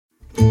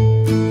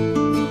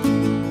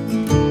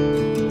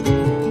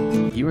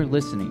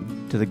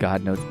listening to the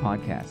God Notes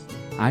podcast.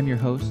 I'm your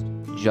host,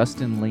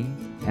 Justin Lee,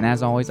 and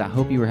as always, I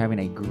hope you are having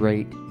a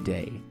great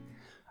day.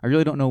 I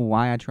really don't know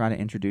why I try to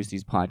introduce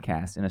these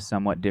podcasts in a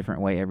somewhat different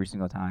way every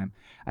single time.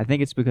 I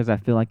think it's because I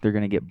feel like they're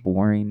going to get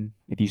boring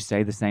if you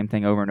say the same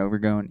thing over and over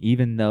again,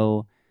 even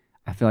though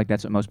I feel like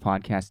that's what most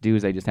podcasts do,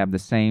 is they just have the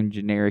same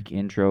generic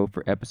intro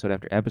for episode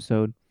after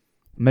episode.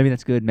 Maybe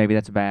that's good, maybe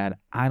that's bad.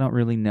 I don't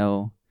really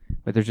know,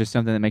 but there's just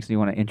something that makes me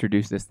want to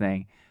introduce this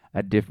thing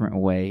a different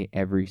way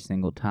every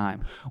single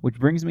time. Which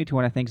brings me to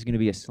what I think is going to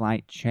be a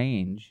slight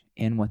change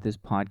in what this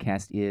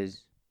podcast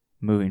is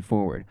moving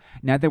forward.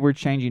 Not that we're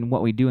changing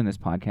what we do in this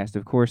podcast.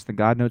 Of course, the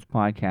God Notes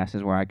podcast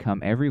is where I come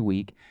every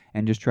week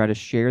and just try to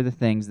share the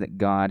things that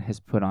God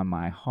has put on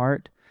my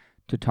heart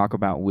to talk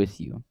about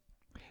with you.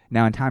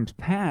 Now, in times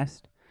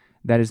past,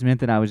 that has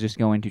meant that I was just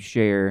going to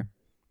share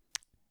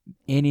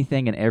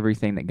anything and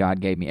everything that God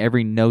gave me,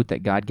 every note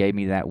that God gave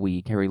me that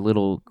week, every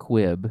little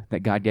quib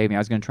that God gave me. I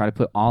was going to try to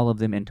put all of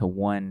them into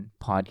one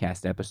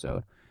podcast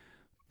episode.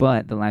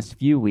 But the last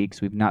few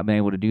weeks, we've not been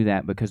able to do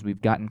that because we've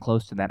gotten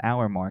close to that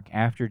hour mark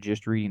after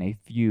just reading a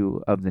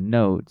few of the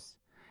notes.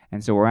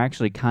 And so we're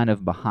actually kind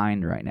of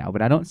behind right now.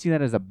 But I don't see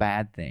that as a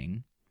bad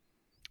thing.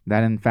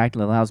 That, in fact,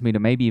 allows me to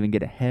maybe even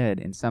get ahead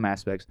in some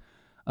aspects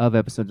of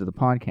episodes of the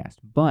podcast.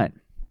 But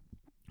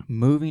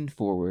moving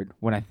forward,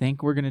 what I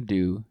think we're going to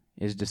do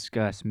is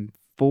discuss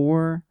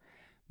 4,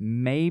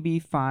 maybe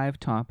 5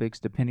 topics,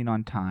 depending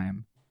on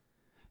time,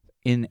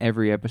 in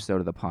every episode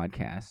of the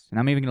podcast. And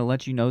I'm even going to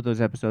let you know those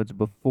episodes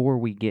before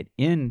we get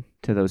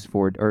into those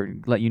 4, or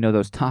let you know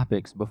those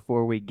topics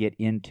before we get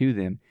into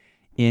them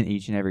in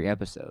each and every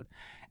episode.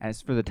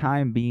 As for the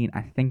time being,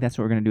 I think that's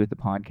what we're going to do with the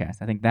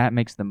podcast. I think that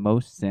makes the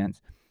most sense.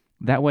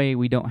 That way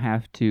we don't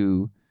have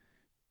to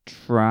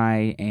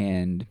try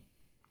and...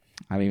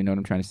 I don't even know what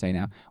I'm trying to say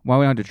now. Why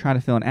we don't have to try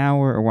to fill an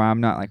hour, or why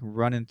I'm not like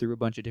running through a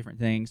bunch of different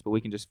things, but we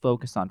can just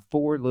focus on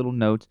 4 little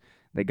notes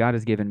that God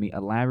has given me,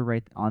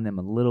 elaborate on them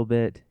a little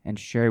bit, and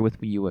share with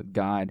you what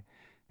God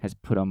has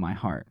put on my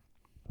heart.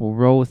 We'll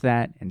roll with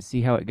that and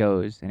see how it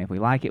goes. And if we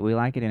like it, we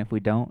like it. And if we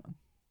don't,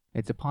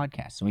 it's a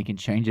podcast, so we can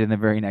change it in the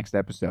very next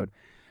episode.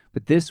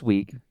 But this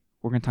week,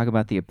 we're going to talk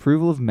about the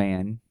approval of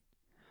man,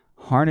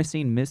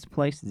 harnessing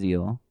misplaced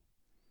zeal,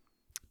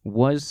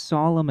 was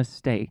Saul a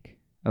mistake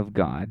of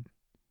God,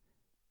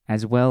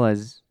 as well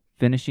as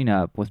finishing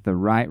up with the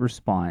right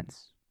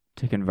response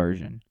to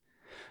conversion.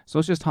 So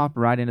let's just hop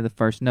right into the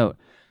first note,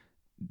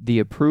 the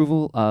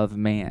approval of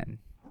man.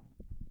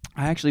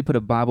 I actually put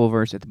a Bible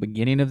verse at the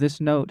beginning of this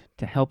note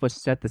to help us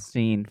set the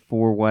scene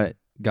for what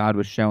God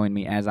was showing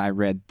me as I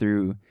read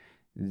through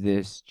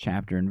this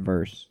chapter and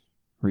verse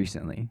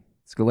recently.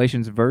 It's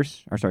Galatians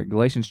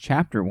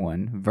chapter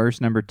 1,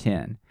 verse number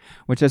 10,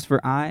 which says,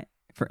 For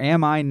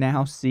am I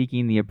now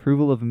seeking the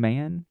approval of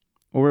man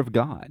or of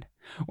God?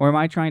 Or am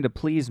I trying to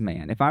please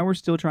man? If I were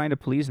still trying to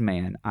please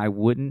man, I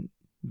wouldn't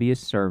be a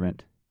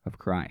servant of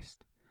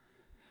Christ.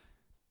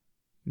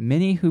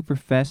 Many who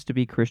profess to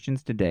be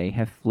Christians today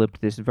have flipped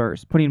this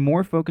verse, putting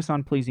more focus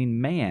on pleasing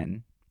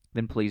man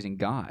than pleasing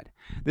God.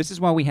 This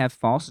is why we have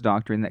false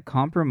doctrine that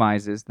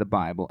compromises the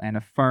Bible and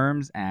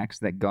affirms acts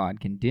that God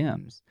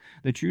condemns.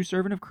 The true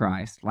servant of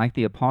Christ, like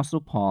the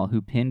Apostle Paul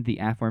who penned the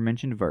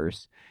aforementioned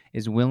verse,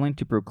 is willing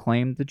to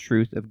proclaim the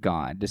truth of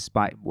God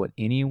despite what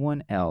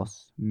anyone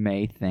else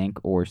may think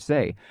or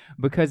say,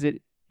 because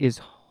it is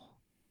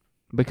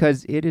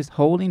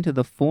holding to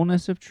the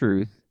fullness of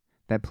truth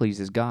that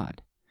pleases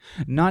God.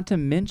 Not to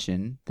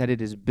mention that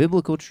it is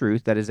biblical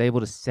truth that is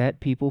able to set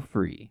people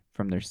free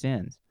from their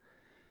sins.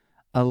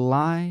 A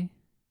lie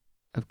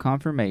of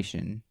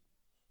confirmation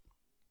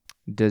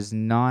does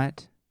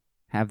not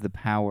have the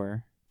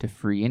power to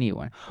free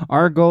anyone.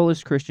 Our goal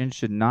as Christians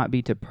should not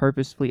be to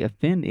purposefully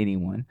offend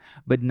anyone,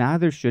 but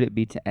neither should it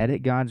be to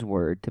edit God's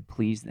word to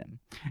please them.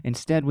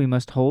 Instead, we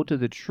must hold to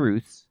the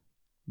truths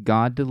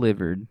God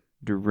delivered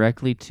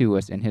directly to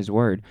us in His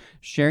word,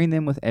 sharing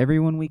them with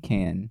everyone we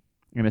can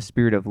in a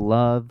spirit of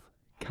love,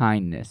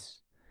 kindness,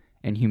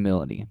 and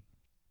humility.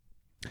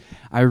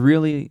 I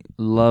really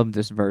love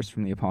this verse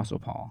from the Apostle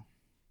Paul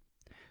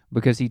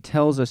because he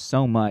tells us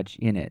so much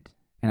in it.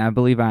 And I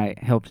believe I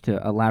helped to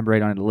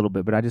elaborate on it a little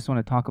bit, but I just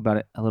want to talk about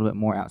it a little bit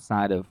more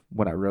outside of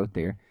what I wrote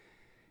there.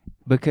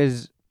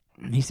 Because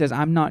he says,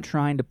 I'm not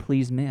trying to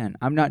please men.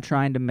 I'm not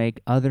trying to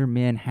make other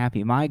men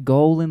happy. My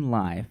goal in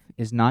life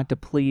is not to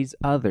please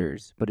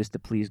others, but is to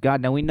please God.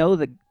 Now, we know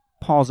that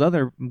Paul's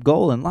other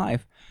goal in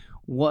life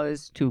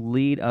was to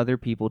lead other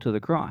people to the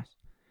cross.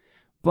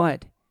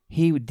 But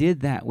he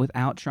did that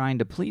without trying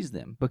to please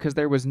them, because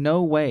there was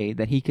no way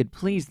that he could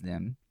please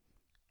them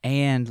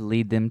and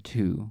lead them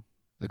to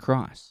the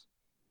cross.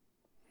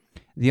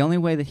 The only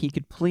way that he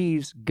could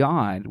please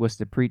God was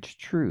to preach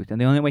truth, and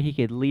the only way he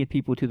could lead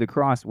people to the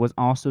cross was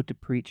also to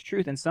preach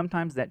truth. And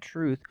sometimes that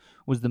truth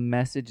was the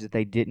message that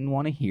they didn't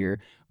want to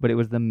hear, but it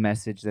was the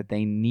message that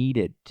they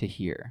needed to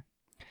hear.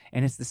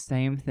 And it's the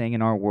same thing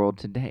in our world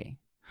today.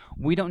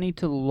 We don't need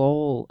to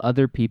lull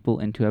other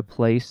people into a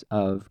place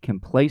of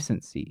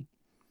complacency,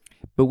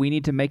 but we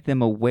need to make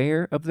them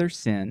aware of their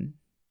sin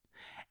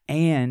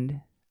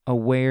and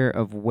aware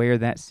of where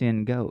that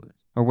sin goes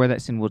or where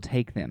that sin will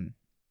take them.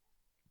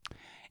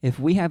 If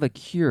we have a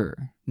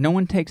cure, no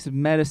one takes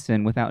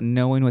medicine without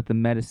knowing what the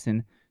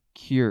medicine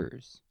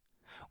cures.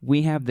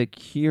 We have the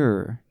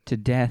cure to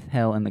death,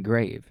 hell, and the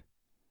grave.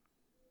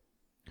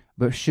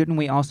 But shouldn't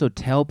we also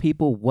tell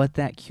people what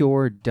that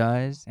cure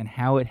does and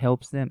how it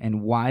helps them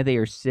and why they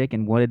are sick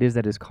and what it is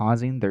that is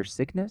causing their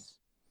sickness?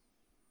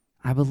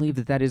 I believe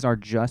that that is our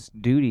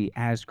just duty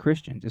as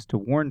Christians, is to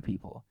warn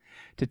people,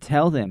 to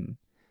tell them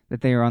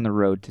that they are on the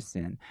road to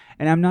sin.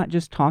 And I'm not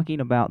just talking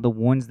about the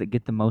ones that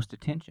get the most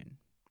attention,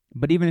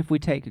 but even if we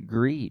take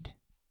greed,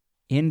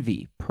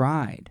 envy,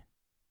 pride,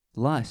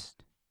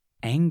 lust,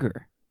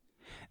 anger,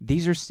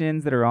 these are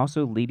sins that are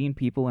also leading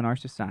people in our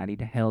society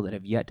to hell, that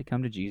have yet to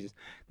come to Jesus,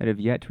 that have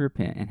yet to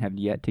repent, and have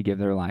yet to give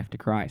their life to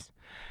Christ.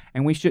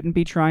 And we shouldn't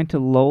be trying to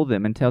lull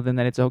them and tell them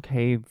that it's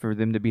okay for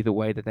them to be the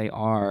way that they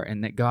are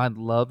and that God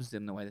loves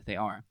them the way that they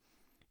are.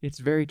 It's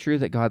very true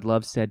that God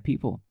loves said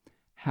people.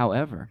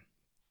 However,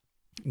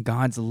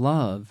 God's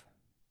love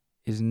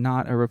is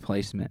not a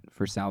replacement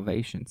for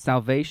salvation.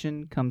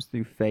 Salvation comes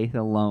through faith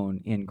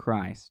alone in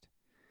Christ.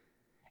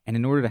 And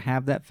in order to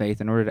have that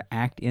faith, in order to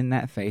act in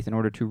that faith, in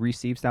order to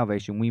receive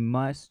salvation, we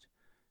must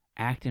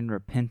act in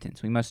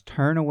repentance. We must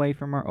turn away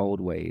from our old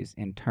ways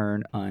and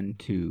turn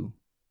unto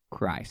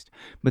Christ.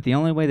 But the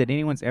only way that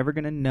anyone's ever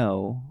going to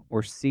know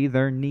or see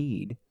their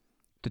need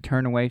to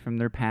turn away from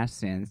their past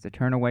sins, to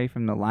turn away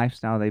from the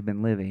lifestyle they've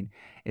been living,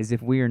 is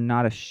if we are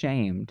not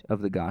ashamed of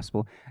the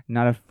gospel,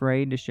 not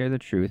afraid to share the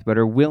truth, but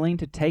are willing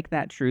to take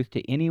that truth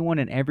to anyone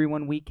and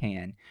everyone we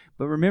can,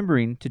 but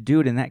remembering to do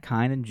it in that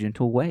kind and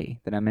gentle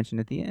way that I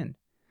mentioned at the end.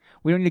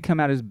 We don't need to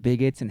come out as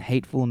bigots and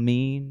hateful and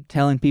mean,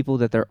 telling people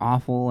that they're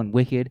awful and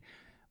wicked,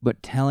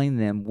 but telling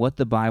them what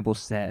the Bible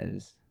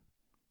says,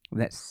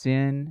 that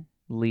sin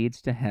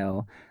leads to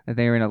hell, that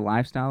they are in a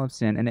lifestyle of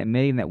sin, and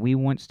admitting that we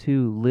once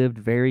too lived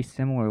very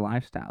similar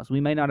lifestyles.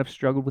 We may not have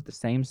struggled with the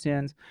same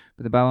sins,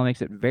 but the Bible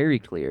makes it very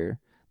clear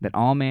that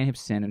all men have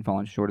sinned and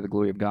fallen short of the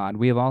glory of God.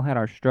 We have all had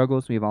our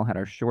struggles, we have all had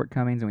our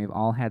shortcomings, and we have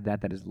all had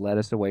that has led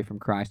us away from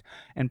Christ.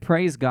 And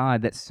praise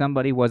God that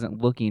somebody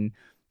wasn't looking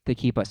to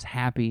keep us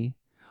happy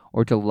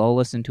or to lull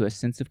us into a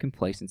sense of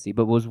complacency,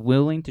 but was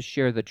willing to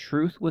share the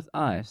truth with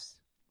us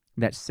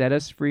that set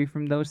us free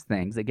from those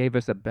things, that gave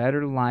us a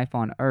better life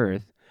on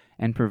earth,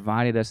 and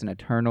provided us an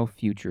eternal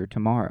future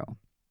tomorrow.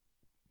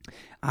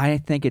 I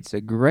think it's a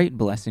great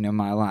blessing in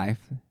my life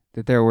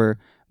that there were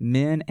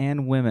men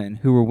and women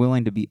who were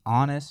willing to be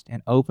honest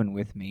and open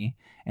with me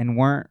and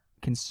weren't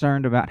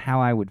concerned about how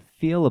I would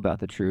feel about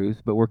the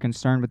truth, but were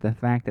concerned with the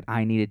fact that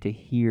I needed to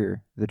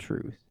hear the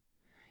truth.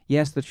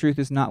 Yes, the truth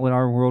is not what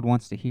our world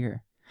wants to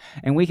hear.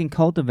 And we can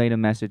cultivate a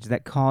message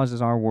that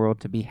causes our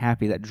world to be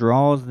happy, that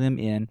draws them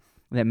in,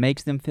 that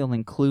makes them feel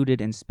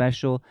included and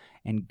special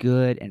and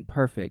good and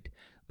perfect.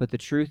 But the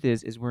truth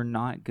is we're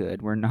not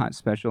good, we're not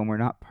special, and we're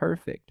not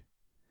perfect.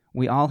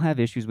 We all have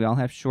issues, we all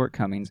have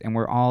shortcomings, and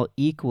we're all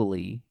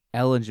equally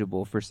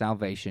eligible for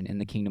salvation in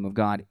the kingdom of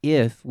God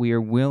if we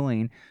are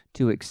willing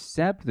to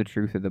accept the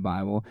truth of the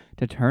Bible,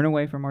 to turn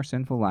away from our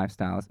sinful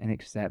lifestyles and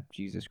accept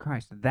Jesus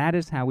Christ. That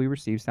is how we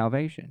receive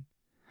salvation.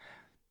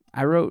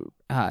 I wrote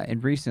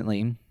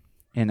recently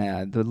in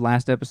the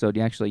last episode,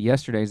 actually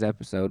yesterday's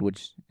episode,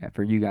 which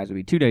for you guys would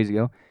be 2 days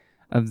ago,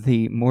 of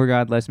the More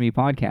God Less Me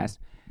podcast,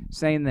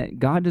 saying that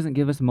God doesn't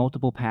give us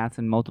multiple paths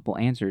and multiple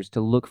answers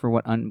to look for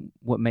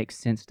what makes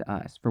sense to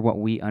us, for what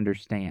we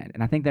understand.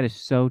 And I think that is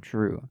so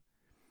true.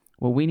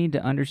 What we need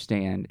to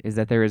understand is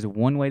that there is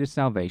one way to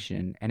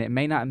salvation, and it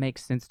may not make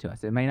sense to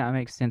us. It may not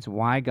make sense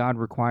why God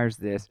requires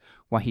this,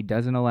 why he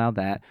doesn't allow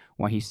that,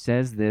 why he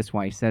says this,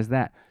 why he says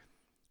that.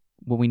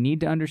 What we need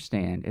to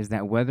understand is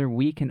that whether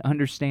we can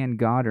understand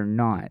God or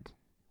not,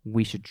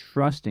 we should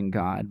trust in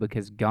God,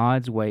 because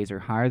God's ways are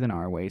higher than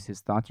our ways. His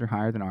thoughts are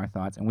higher than our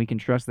thoughts. And we can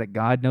trust that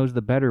God knows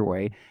the better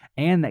way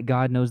and that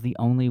God knows the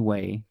only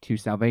way to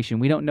salvation.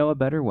 We don't know a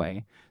better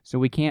way, so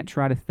we can't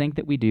try to think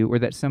that we do or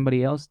that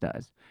somebody else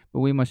does.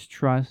 But we must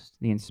trust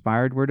the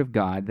inspired word of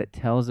God that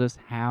tells us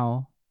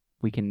how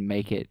we can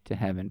make it to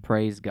heaven.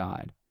 Praise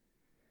God.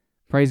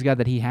 Praise God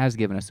that he has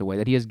given us a way,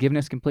 that he has given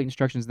us complete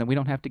instructions, that we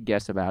don't have to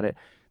guess about it,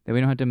 that we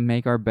don't have to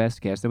make our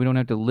best guess, that we don't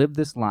have to live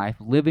this life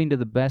living to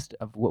the best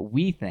of what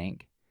we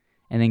think,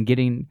 and then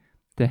getting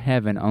to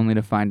heaven only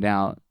to find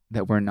out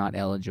that we're not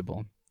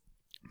eligible.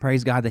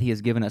 Praise God that he has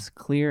given us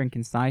clear and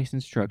concise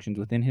instructions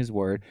within his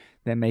word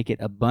that make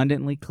it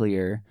abundantly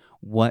clear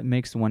what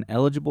makes one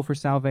eligible for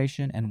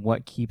salvation and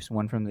what keeps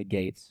one from the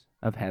gates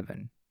of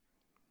heaven.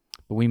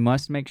 But we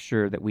must make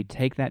sure that we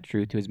take that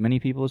truth to as many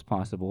people as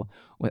possible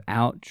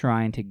without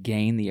trying to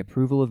gain the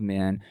approval of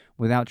men,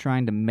 without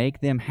trying to make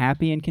them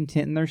happy and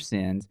content in their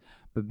sins,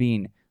 but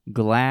being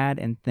glad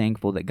and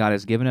thankful that God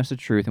has given us the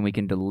truth and we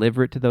can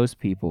deliver it to those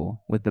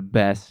people with the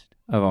best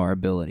of our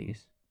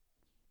abilities.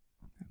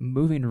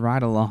 Moving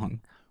right along,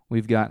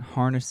 we've got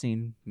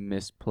harnessing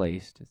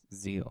misplaced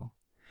zeal.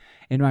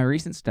 In my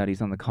recent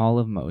studies on the call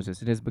of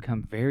Moses, it has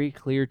become very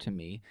clear to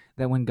me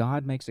that when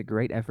God makes a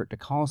great effort to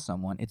call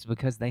someone, it's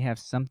because they have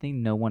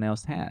something no one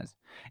else has.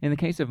 In the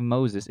case of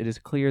Moses, it is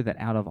clear that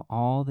out of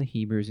all the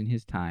Hebrews in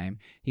his time,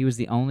 he was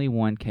the only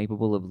one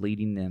capable of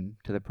leading them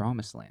to the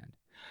promised land,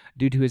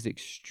 due to his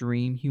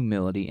extreme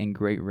humility and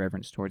great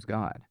reverence towards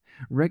God.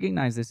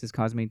 Recognize this has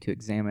caused me to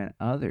examine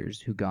others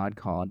who God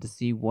called to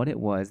see what it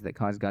was that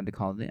caused God to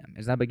call them.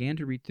 As I began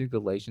to read through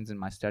Galatians in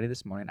my study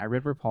this morning, I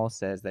read where Paul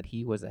says that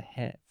he was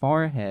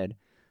far ahead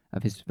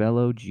of his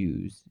fellow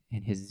Jews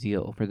in his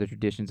zeal for the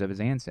traditions of his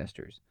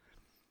ancestors.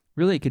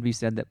 Really, it could be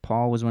said that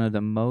Paul was one of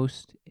the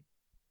most,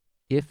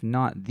 if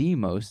not the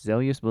most,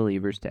 zealous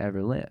believers to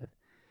ever live.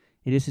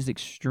 It is his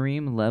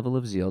extreme level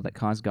of zeal that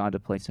caused God to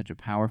place such a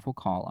powerful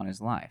call on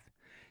his life.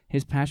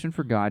 His passion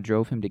for God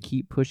drove him to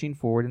keep pushing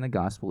forward in the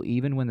gospel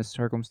even when the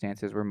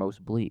circumstances were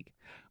most bleak.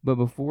 But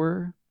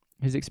before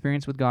his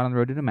experience with God on the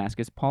road to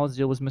Damascus, Paul's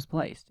zeal was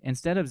misplaced.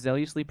 Instead of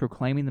zealously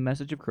proclaiming the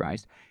message of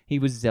Christ, he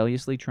was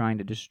zealously trying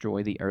to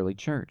destroy the early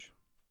church.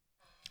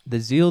 The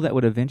zeal that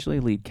would eventually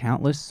lead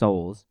countless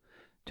souls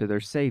to their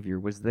Savior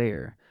was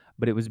there,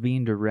 but it was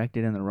being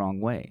directed in the wrong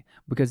way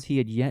because he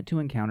had yet to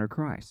encounter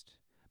Christ.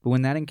 But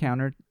when that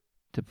encounter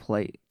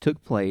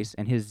took place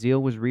and his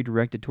zeal was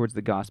redirected towards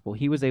the gospel,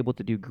 he was able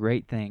to do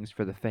great things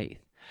for the faith.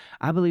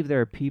 I believe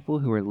there are people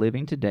who are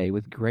living today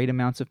with great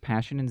amounts of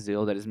passion and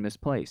zeal that is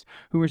misplaced,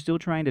 who are still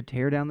trying to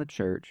tear down the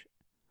church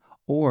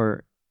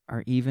or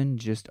are even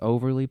just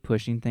overly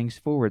pushing things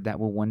forward that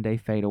will one day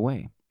fade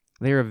away.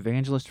 They are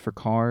evangelists for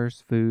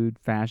cars, food,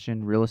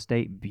 fashion, real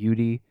estate,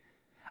 beauty,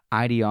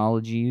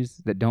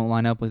 ideologies that don't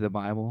line up with the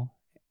Bible,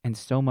 and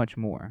so much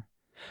more.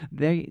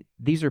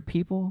 These are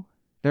people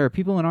There are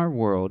people in our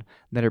world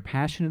that are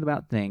passionate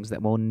about things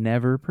that will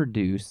never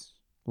produce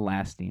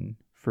lasting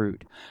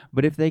fruit.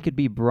 But if they could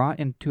be brought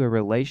into a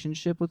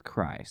relationship with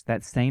Christ,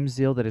 that same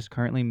zeal that is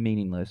currently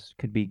meaningless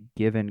could be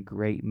given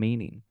great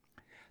meaning.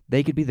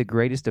 They could be the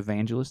greatest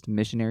evangelists,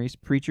 missionaries,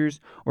 preachers,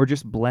 or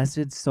just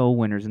blessed soul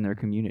winners in their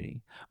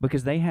community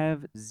because they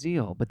have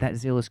zeal, but that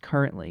zeal is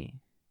currently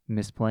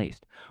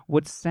misplaced.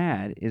 What's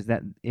sad is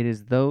that it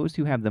is those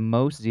who have the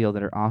most zeal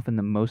that are often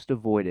the most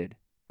avoided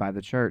by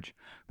the church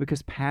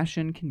because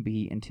passion can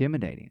be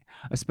intimidating,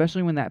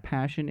 especially when that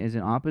passion is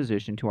in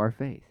opposition to our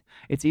faith.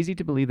 It's easy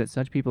to believe that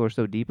such people are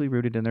so deeply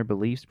rooted in their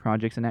beliefs,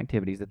 projects, and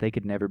activities that they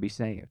could never be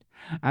saved.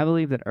 I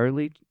believe that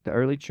the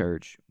early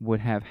church would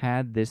have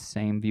had this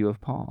same view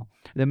of Paul,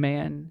 the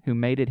man who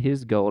made it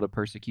his goal to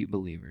persecute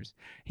believers.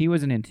 He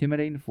was an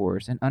intimidating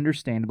force, and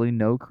understandably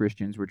no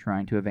Christians were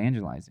trying to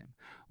evangelize him,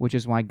 which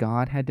is why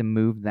God had to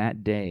move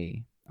that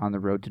day on the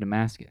road to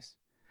Damascus.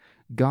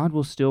 God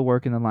will still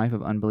work in the life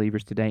of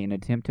unbelievers today and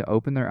attempt to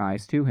open their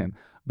eyes to him,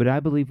 but I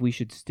believe we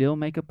should still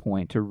make a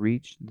point to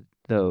reach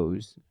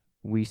those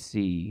we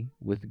see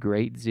with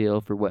great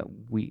zeal for what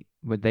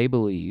they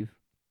believe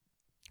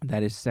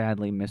that is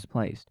sadly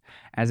misplaced.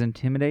 As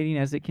intimidating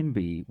as it can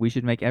be, we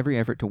should make every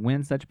effort to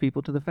win such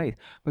people to the faith,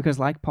 because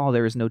like Paul,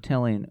 there is no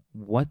telling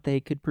what they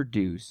could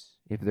produce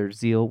if their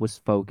zeal was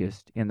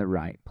focused in the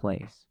right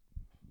place.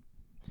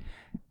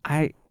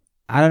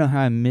 I don't know how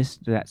I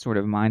missed that sort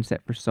of mindset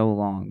for so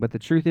long, but the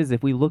truth is,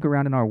 if we look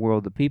around in our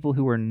world, the people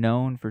who are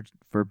known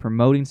for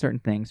promoting certain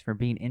things, for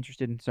being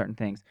interested in certain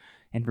things,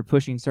 and for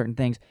pushing certain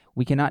things,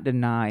 we cannot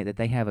deny that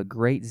they have a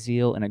great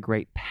zeal and a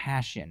great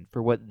passion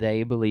for what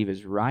they believe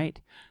is right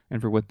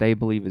and for what they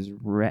believe is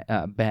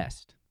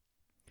best.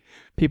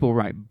 People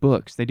write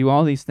books. They do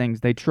all these things.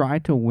 They try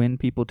to win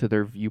people to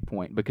their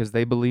viewpoint because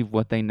they believe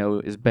what they know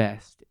is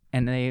best.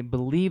 And they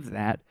believe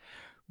that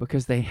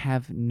because they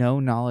have no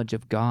knowledge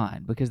of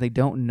God, because they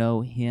don't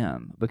know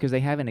him, because they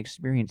haven't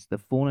experienced the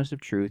fullness of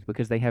truth,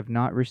 because they have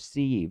not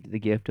received the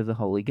gift of the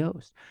Holy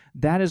Ghost.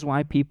 That is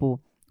why people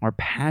are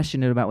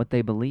passionate about what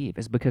they believe,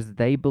 is because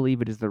they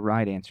believe it is the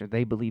right answer.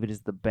 They believe it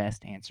is the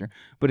best answer.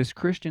 But as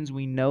Christians,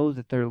 we know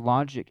that their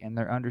logic and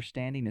their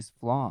understanding is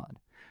flawed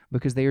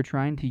because they are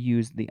trying to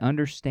use the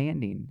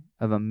understanding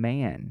of a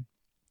man.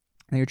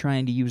 They are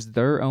trying to use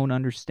their own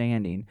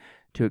understanding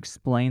to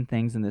explain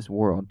things in this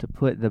world, to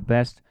put the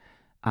best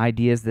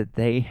ideas that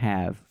they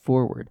have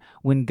forward.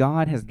 When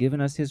God has given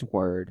us his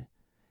word,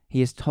 he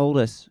has told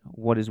us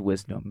what is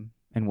wisdom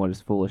and what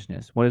is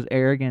foolishness, what is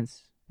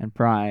arrogance and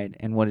pride,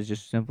 and what is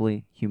just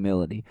simply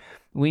humility.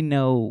 We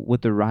know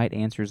what the right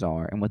answers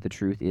are and what the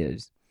truth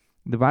is.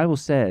 The Bible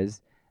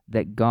says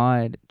that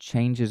God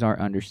changes our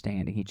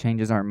understanding. He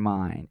changes our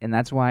mind. And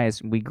that's why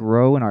as we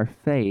grow in our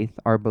faith,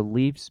 our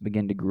beliefs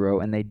begin to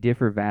grow, and they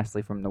differ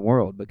vastly from the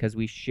world because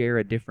we share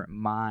a different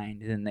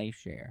mind than they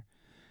share.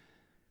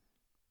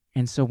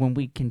 And so when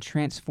we can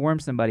transform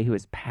somebody who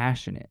is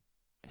passionate,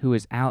 who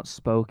is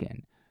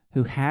outspoken,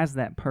 who has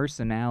that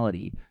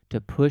personality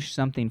to push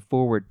something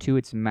forward to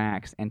its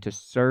max and to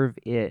serve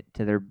it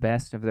to their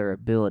best of their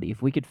ability,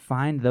 if we could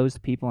find those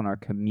people in our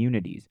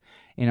communities,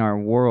 in our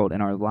world,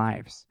 in our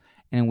lives,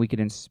 and we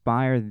could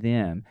inspire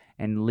them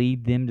and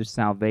lead them to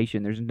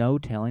salvation, there's no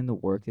telling the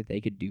work that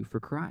they could do for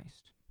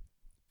Christ.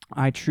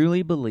 I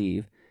truly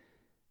believe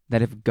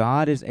that if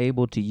God is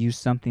able to use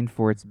something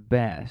for its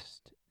best,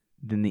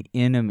 then the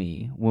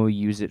enemy will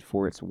use it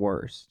for its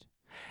worst.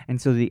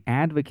 And so the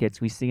advocates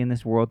we see in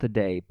this world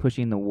today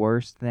pushing the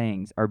worst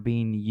things are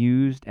being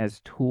used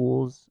as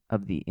tools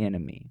of the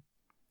enemy.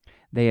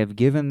 They have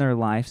given their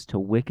lives to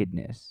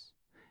wickedness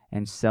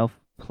and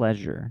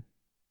self-pleasure.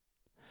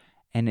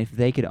 And if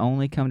they could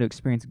only come to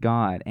experience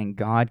God and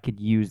God could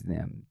use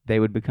them, they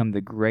would become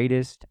the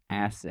greatest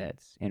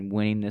assets in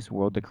winning this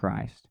world to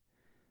Christ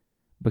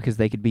because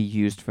they could be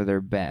used for their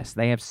best.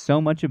 They have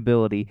so much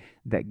ability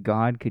that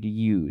God could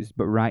use,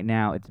 but right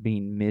now it's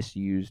being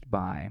misused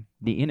by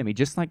the enemy,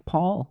 just like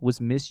Paul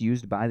was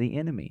misused by the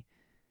enemy.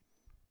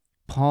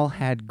 Paul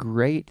had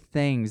great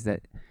things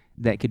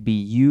that could be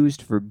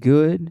used for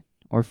good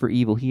or for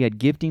evil. He had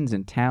giftings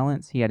and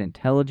talents. He had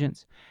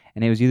intelligence,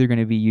 and it was either going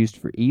to be used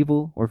for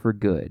evil or for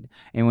good.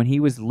 And when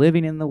he was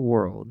living in the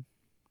world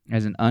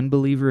as an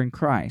unbeliever in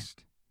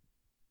Christ,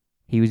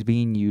 he was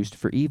being used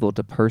for evil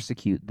to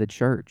persecute the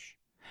church.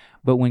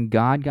 But when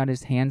God got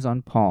his hands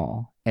on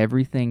Paul,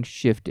 everything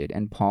shifted,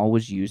 and Paul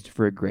was used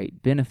for a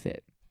great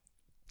benefit.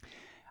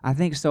 I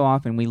think so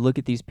often we look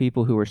at these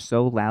people who are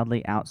so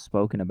loudly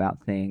outspoken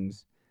about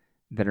things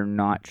that are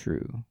not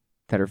true,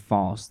 that are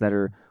false, that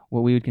are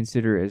what we would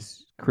consider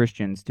as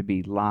Christians to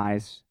be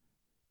lies,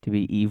 to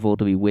be evil,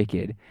 to be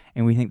wicked.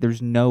 And we think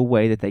there's no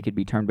way that they could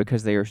be turned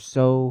because they are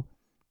so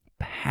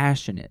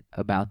passionate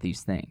about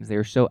these things. They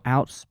are so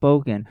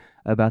outspoken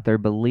about their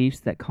beliefs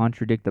that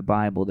contradict the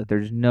Bible that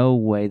there's no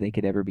way they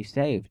could ever be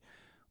saved.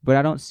 But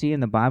I don't see in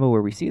the Bible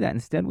where we see that.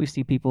 Instead, we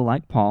see people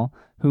like Paul,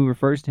 who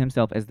refers to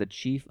himself as the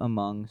chief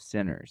among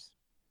sinners.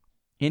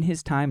 In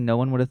his time, no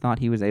one would have thought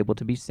he was able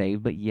to be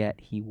saved, but yet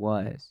he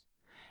was.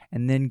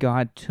 And then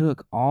God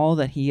took all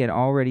that he had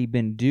already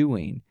been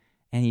doing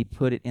and he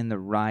put it in the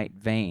right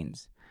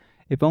veins.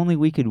 If only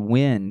we could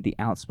win the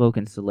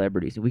outspoken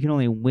celebrities. If we can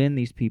only win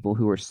these people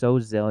who are so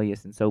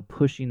zealous and so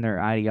pushing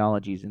their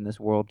ideologies in this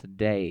world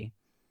today,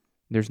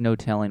 there's no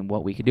telling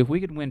what we could do. If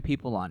we could win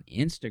people on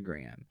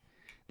Instagram,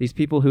 these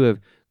people who have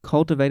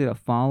cultivated a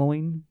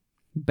following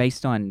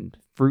based on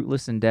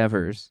fruitless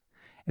endeavors,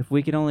 if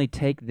we could only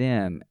take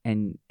them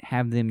and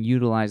have them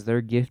utilize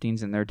their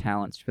giftings and their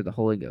talents for the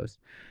Holy Ghost,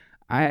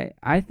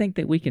 I think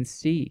that we can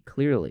see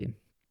clearly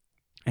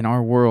in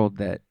our world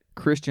that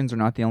Christians are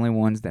not the only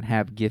ones that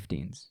have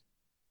giftings,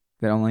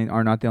 that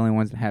are not the only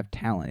ones that have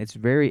talent. It's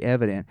very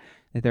evident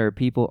that there are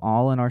people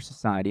all in our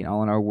society and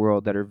all in our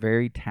world that are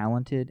very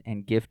talented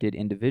and gifted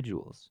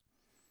individuals,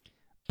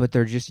 but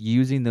they're just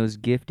using those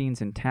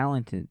giftings and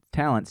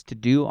talents to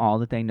do all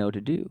that they know to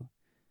do,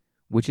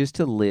 which is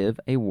to live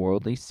a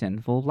worldly,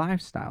 sinful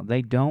lifestyle.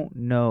 They don't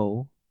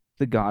know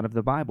the God of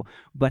the Bible.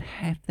 But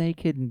if they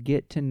could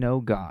get to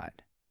know God,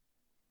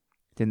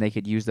 then they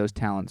could use those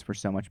talents for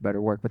so much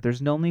better work. But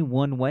there's only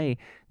one way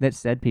that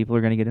said people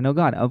are going to get to know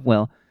God.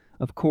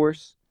 Of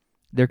course,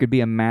 there could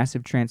be a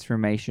massive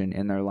transformation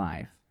in their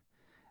life.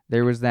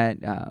 There was that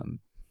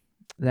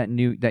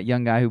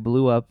young guy who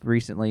blew up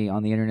recently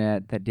on the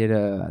internet that did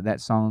that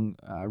song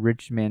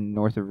 "Rich Men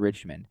North of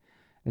Richmond."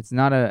 It's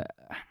not a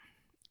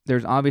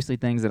There's obviously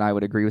things that I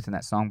would agree with in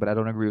that song, but I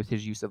don't agree with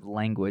his use of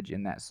language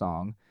in that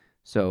song.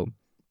 So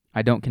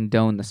I don't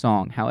condone the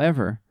song.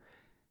 However,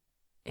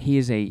 he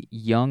is a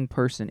young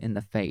person in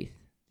the faith.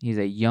 He's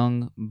a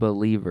young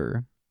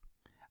believer.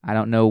 I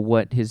don't know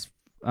what his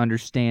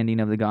understanding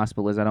of the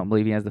gospel is. I don't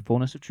believe he has the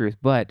fullness of truth.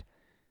 But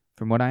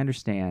from what I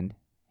understand,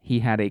 he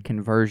had a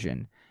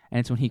conversion. And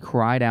it's when he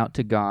cried out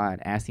to God,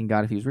 asking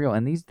God if he was real.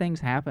 And these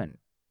things happen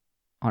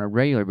on a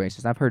regular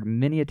basis. I've heard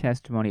many a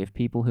testimony of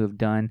people who have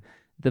done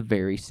the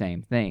very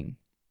same thing.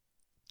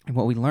 And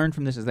what we learn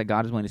from this is that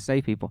God is willing to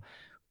save people,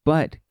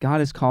 but God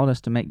has called us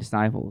to make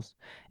disciples,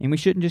 and we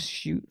shouldn't just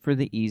shoot for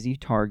the easy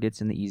targets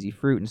and the easy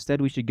fruit.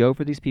 Instead, we should go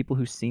for these people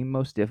who seem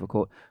most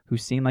difficult, who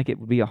seem like it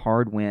would be a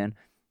hard win,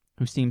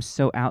 who seem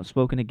so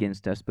outspoken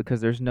against us,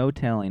 because there's no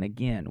telling,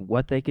 again,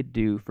 what they could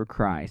do for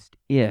Christ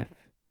if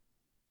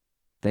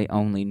they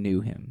only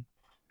knew him.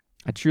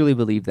 I truly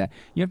believe that.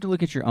 You have to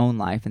look at your own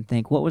life and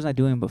think, what was I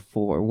doing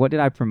before? What did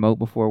I promote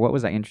before? What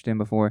was I interested in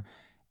before?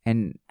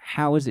 And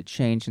how has it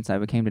changed since I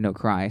became to know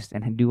Christ?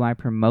 And do I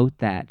promote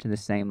that to the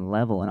same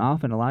level? And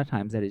often, a lot of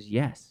times, that is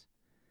yes.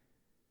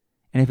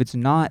 And if it's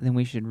not, then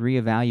we should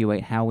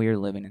reevaluate how we are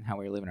living and how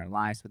we are living our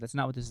lives. But that's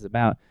not what this is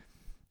about.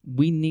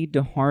 We need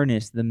to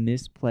harness the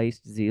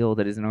misplaced zeal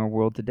that is in our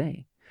world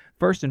today.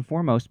 First and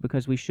foremost,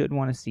 because we shouldn't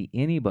want to see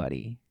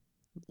anybody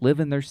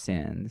live in their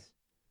sins,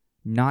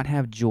 not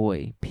have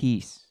joy,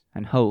 peace,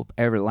 and hope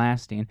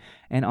everlasting,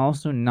 and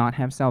also not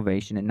have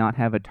salvation and not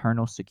have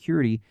eternal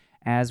security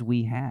as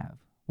we have.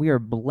 We are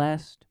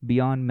blessed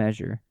beyond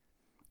measure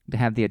to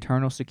have the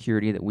eternal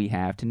security that we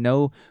have, to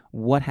know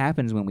what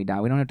happens when we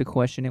die. We don't have to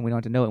question it. We don't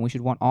have to know it. And we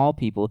should want all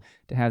people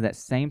to have that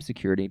same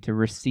security, to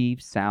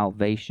receive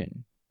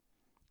salvation.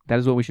 That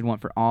is what we should want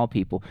for all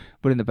people.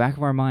 But in the back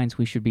of our minds,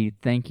 we should be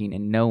thinking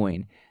and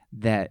knowing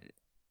that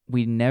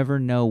we never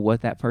know what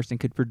that person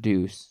could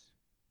produce,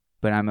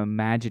 but I'm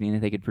imagining that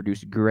they could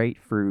produce great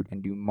fruit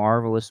and do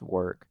marvelous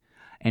work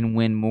and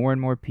win more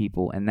and more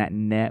people, and that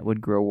net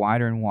would grow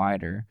wider and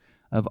wider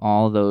of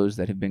all those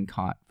that have been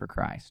caught for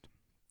Christ.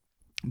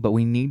 But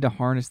we need to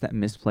harness that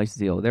misplaced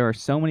zeal. There are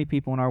so many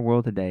people in our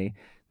world today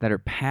that are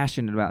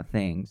passionate about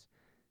things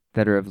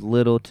that are of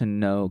little to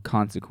no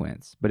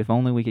consequence. But if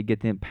only we could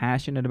get them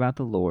passionate about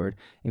the Lord,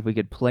 if we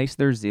could place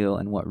their zeal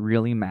in what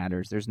really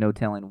matters, there's no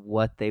telling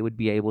what they would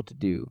be able to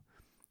do.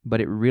 But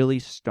it really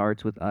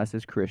starts with us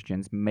as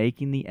Christians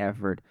making the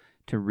effort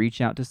to reach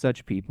out to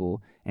such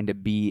people and to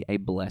be a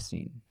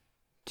blessing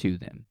to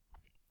them.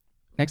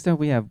 Next up,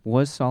 we have,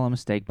 was Saul a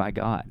mistake by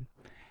God?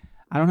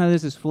 I don't have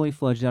this as fully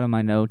fledged out of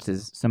my notes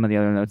as some of the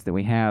other notes that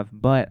we have,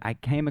 but I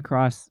came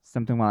across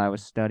something while I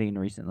was studying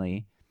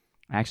recently,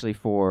 actually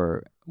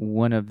for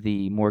one of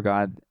the More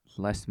God,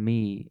 Less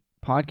Me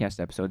podcast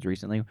episodes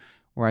recently,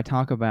 where I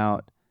talk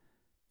about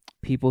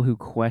people who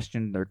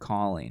questioned their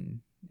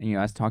calling. And,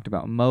 I talked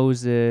about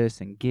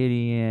Moses and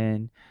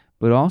Gideon,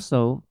 but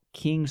also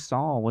King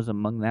Saul was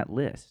among that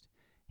list.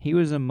 He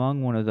was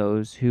among one of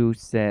those who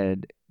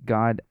said,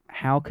 God,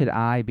 how could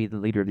I be the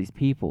leader of these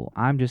people?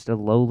 I'm just a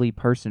lowly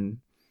person.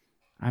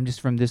 I'm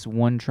just from this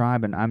one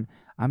tribe, and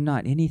I'm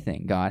not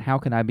anything, God. How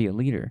can I be a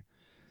leader?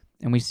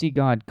 And we see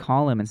God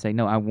call him and say,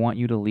 no, I want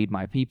you to lead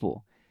my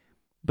people.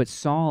 But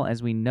Saul,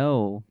 as we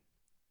know,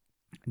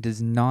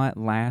 does not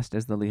last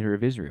as the leader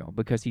of Israel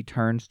because he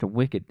turns to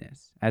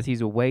wickedness. As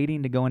he's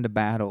waiting to go into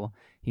battle,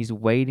 he's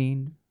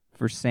waiting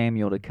for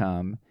Samuel to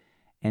come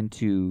and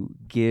to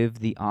give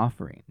the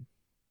offering.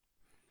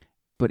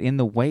 But in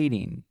the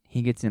waiting,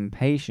 he gets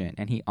impatient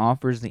and he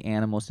offers the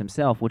animals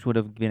himself, which would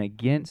have been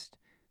against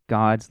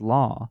God's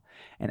law.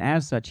 And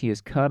as such, he is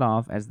cut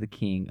off as the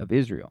king of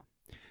Israel.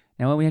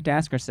 Now, what we have to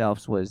ask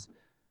ourselves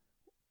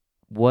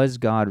was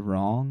God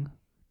wrong?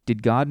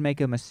 Did God make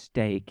a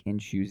mistake in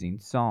choosing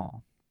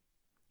Saul?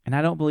 And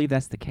I don't believe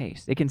that's the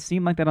case. It can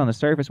seem like that on the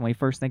surface when we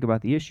first think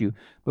about the issue,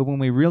 but when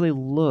we really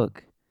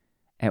look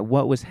at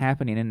what was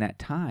happening in that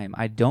time,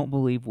 I don't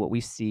believe what we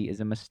see is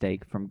a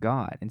mistake from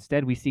God.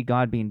 Instead, we see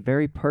God being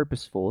very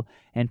purposeful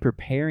and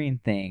preparing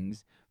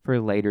things for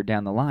later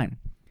down the line.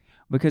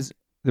 Because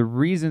the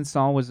reason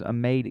Saul was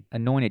made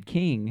anointed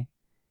king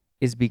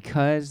is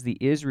because the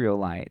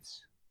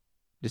Israelites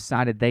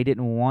decided they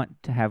didn't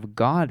want to have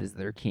God as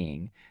their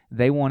king.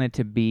 They wanted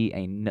to be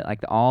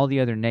like all the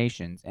other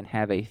nations and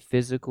have a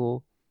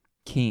physical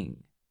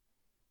king,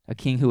 a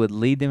king who would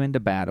lead them into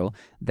battle.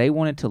 They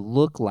wanted to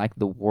look like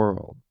the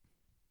world,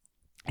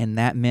 and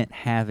that meant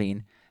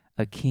having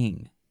a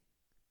king.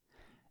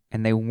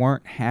 And they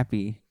weren't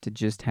happy to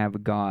just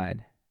have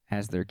God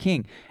as their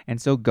king. And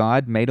so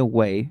God made a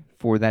way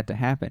for that to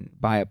happen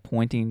by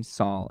appointing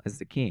Saul as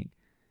the king.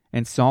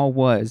 And Saul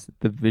was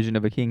the vision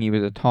of a king. He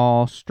was a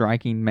tall,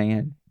 striking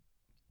man.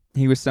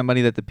 He was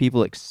somebody that the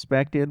people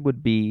expected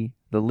would be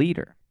the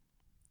leader.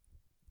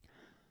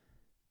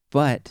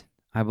 But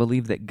I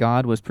believe that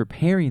God was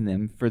preparing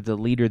them for the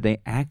leader they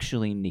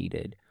actually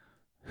needed,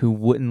 who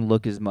wouldn't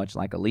look as much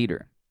like a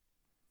leader.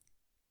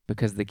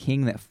 Because the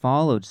king that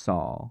followed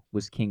Saul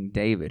was King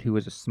David, who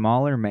was a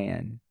smaller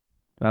man.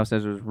 The Bible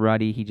says he was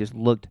ruddy. He just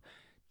looked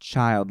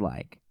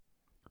childlike.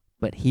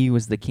 But he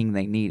was the king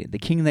they needed. The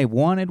king they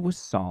wanted was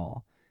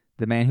Saul,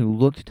 the man who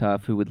looked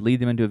tough, who would lead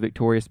them into a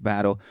victorious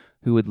battle,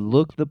 who would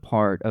look the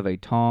part of a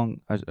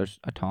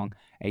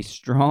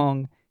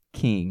strong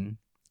king,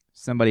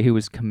 somebody who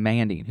was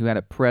commanding, who had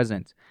a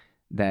presence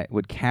that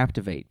would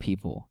captivate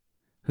people,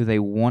 who they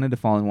wanted to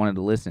follow and wanted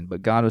to listen.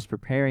 But God was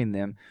preparing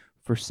them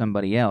for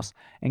somebody else.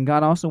 And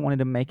God also wanted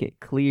to make it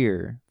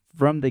clear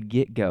from the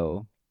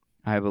get-go,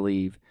 I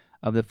believe,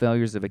 of the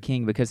failures of a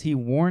king, because he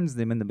warns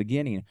them in the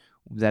beginning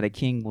that a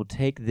king will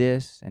take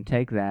this and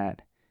take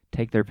that,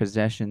 take their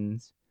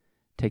possessions,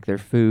 take their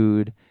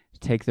food,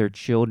 take their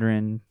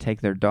children,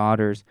 take their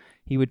daughters.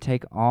 He would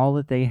take all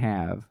that they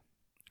have,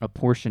 a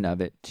portion of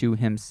it, to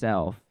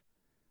himself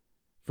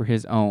for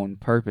his own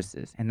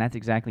purposes. And that's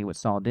exactly what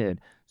Saul did.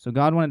 So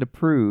God wanted to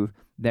prove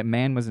that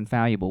man was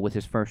infallible with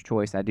his first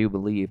choice, I do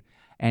believe.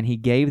 And he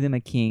gave them a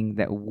king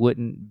that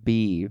wouldn't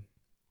be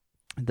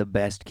the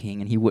best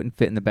king, and he wouldn't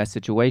fit in the best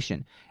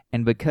situation.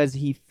 And because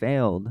he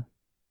failed,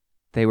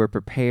 they were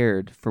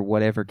prepared for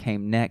whatever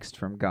came next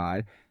from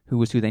God, who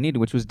was who they needed,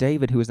 which was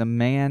David, who was a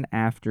man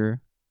after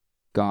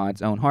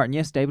God's own heart. And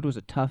yes, David was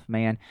a tough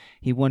man.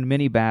 He won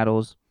many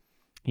battles.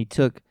 He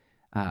took,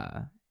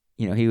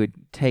 he would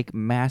take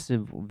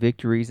massive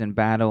victories in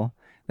battle.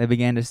 They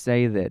began to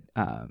say that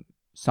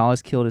Saul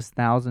has killed his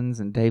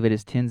thousands and David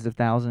his tens of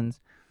thousands,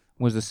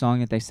 was the song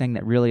that they sang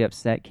that really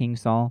upset King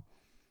Saul.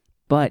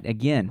 But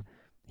again,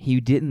 he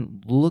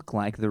didn't look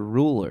like the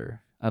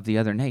ruler of the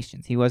other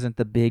nations. He wasn't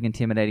the big,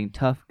 intimidating,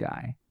 tough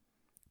guy,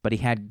 but he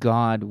had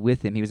God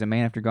with him. He was a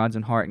man after God's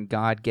own heart, and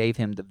God gave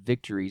him the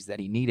victories that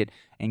he needed,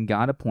 and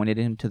God appointed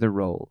him to the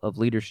role of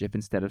leadership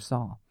instead of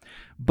Saul.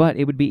 But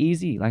it would be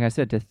easy, like I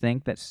said, to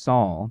think that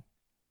Saul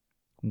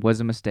was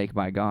a mistake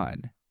by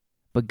God.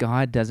 But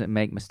God doesn't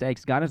make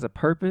mistakes. God has a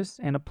purpose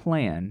and a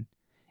plan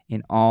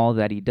in all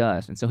that he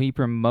does. And so he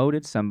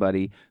promoted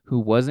somebody who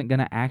wasn't going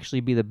to actually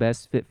be the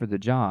best fit for the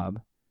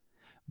job,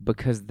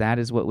 because that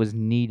is what was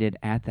needed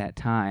at that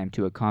time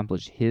to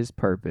accomplish his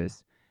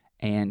purpose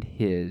and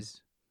his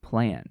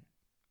plan.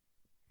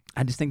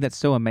 I just think that's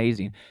so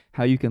amazing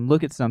how you can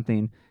look at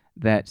something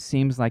that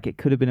seems like it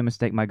could have been a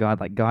mistake by God,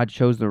 like God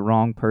chose the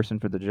wrong person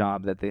for the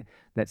job,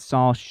 that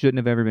Saul shouldn't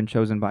have ever been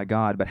chosen by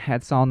God. But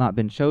had Saul not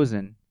been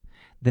chosen,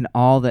 then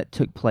all that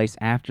took place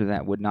after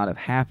that would not have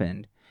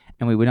happened,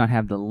 and we would not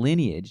have the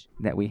lineage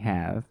that we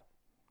have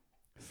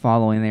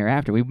following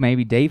thereafter.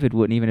 Maybe David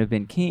wouldn't even have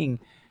been king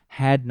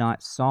had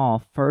not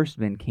Saul first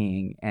been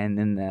king, and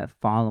then the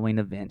following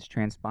events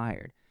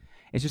transpired.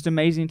 It's just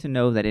amazing to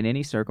know that in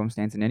any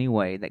circumstance, in any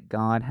way, that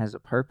God has a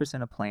purpose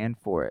and a plan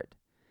for it,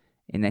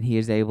 and that he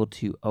is able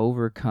to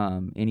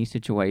overcome any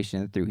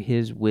situation through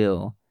his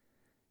will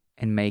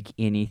and make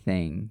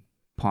anything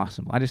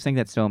possible. I just think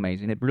that's so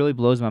amazing. It really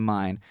blows my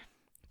mind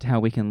to how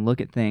we can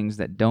look at things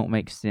that don't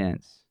make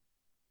sense,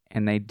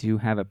 and they do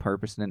have a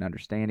purpose and an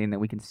understanding, that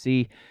we can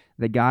see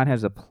that God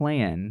has a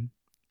plan,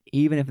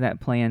 even if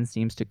that plan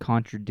seems to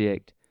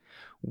contradict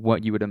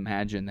what you would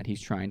imagine that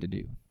he's trying to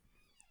do.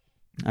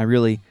 I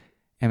really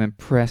am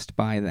impressed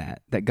by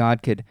that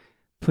God could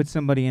put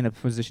somebody in a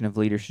position of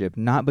leadership,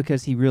 not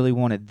because he really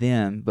wanted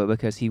them, but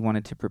because he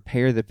wanted to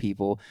prepare the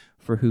people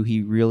for who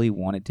he really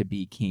wanted to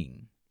be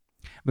king.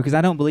 Because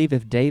I don't believe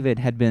if David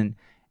had been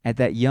at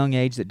that young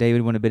age that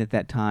David would have been at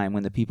that time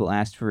when the people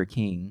asked for a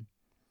king,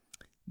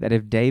 that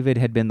if David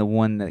had been the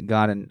one that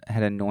God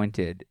had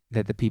anointed,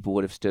 that the people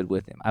would have stood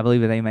with him. I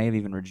believe that they may have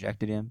even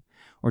rejected him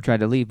or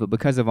tried to leave, but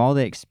because of all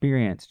they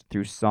experienced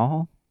through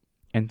Saul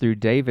and through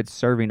David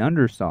serving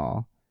under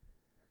Saul,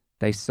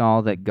 they saw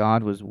that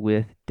God was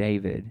with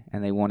David,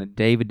 and they wanted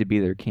David to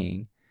be their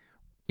king,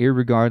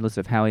 irregardless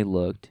of how he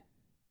looked,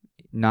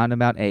 not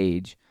about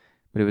age,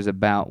 but it was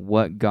about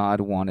what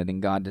God wanted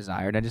and God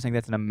desired. I just think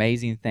that's an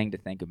amazing thing to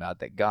think about,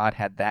 that God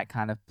had that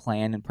kind of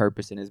plan and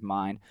purpose in his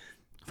mind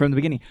from the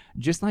beginning,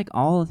 just like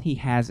all he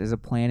has is a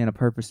plan and a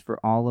purpose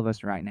for all of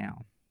us right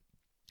now.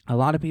 A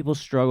lot of people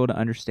struggle to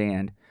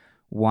understand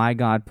why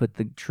God put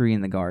the tree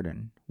in the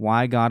garden,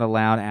 why God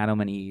allowed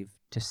Adam and Eve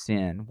to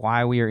sin,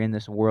 why we are in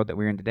this world that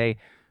we're in today.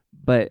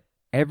 But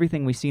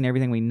everything we see and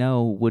everything we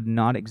know would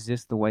not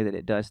exist the way that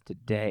it does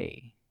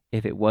today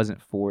if it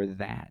wasn't for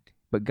that.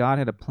 But God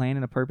had a plan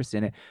and a purpose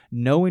in it,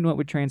 knowing what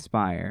would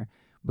transpire,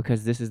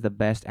 because this is the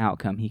best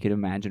outcome he could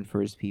imagine for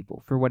his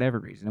people, for whatever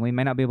reason. And we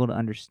may not be able to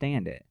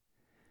understand it,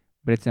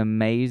 but it's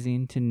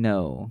amazing to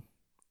know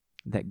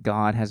that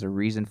God has a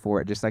reason for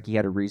it, just like he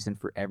had a reason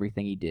for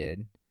everything he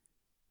did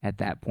at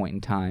that point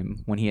in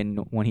time when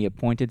he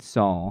appointed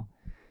Saul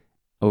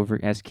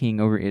as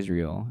king over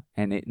Israel.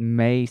 And it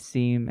may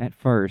seem at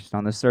first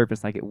on the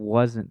surface like it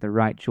wasn't the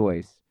right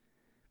choice,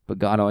 but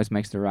God always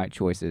makes the right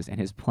choices, and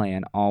his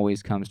plan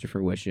always comes to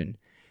fruition.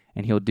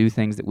 And he'll do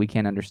things that we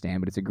can't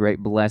understand, but it's a great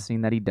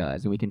blessing that he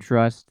does, and we can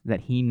trust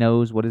that he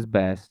knows what is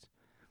best,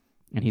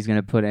 and he's going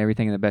to put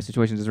everything in the best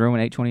situations. As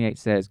Romans 8:28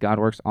 says, God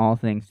works all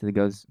things to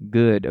the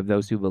good of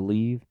those who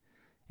believe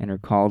and are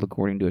called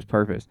according to his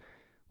purpose.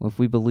 Well, if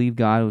we believe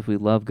God, if we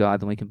love God,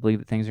 then we can believe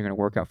that things are going to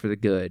work out for the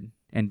good.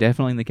 And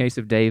definitely in the case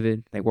of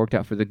David, they worked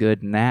out for the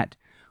good, and that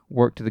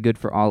worked to the good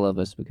for all of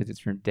us, because it's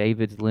from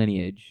David's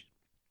lineage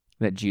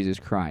that Jesus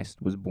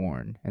Christ was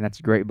born. And that's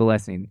a great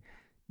blessing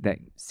that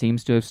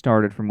seems to have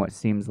started from what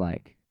seems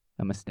like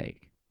a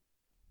mistake.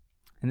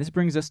 And this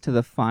brings us to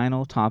the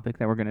final topic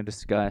that we're going to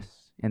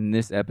discuss in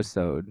this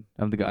episode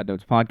of the God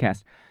Notes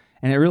podcast.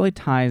 And it really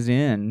ties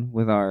in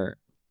with our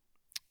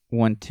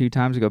one 2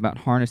 times ago about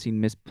harnessing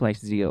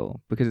misplaced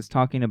zeal, because it's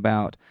talking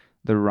about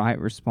the right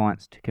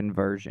response to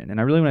conversion. And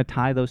I really want to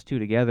tie those two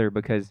together,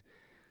 because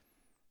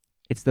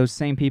it's those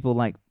same people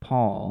like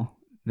Paul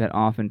that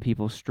often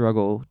people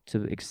struggle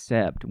to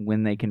accept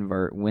when they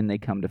convert, when they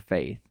come to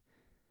faith.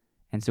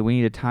 And so we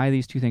need to tie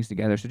these two things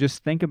together. So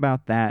just think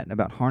about that,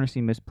 about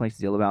harnessing misplaced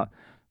zeal, about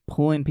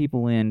pulling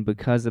people in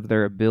because of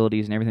their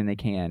abilities and everything they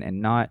can,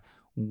 and not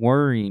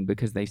worrying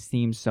because they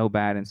seem so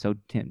bad and so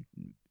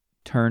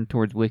turned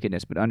towards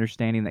wickedness, but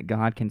understanding that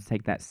God can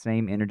take that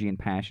same energy and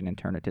passion and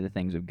turn it to the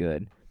things of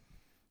good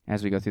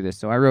as we go through this.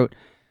 So I wrote,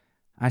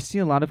 I see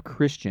a lot of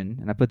Christian,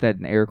 and I put that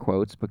in air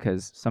quotes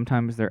because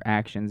sometimes their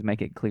actions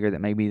make it clear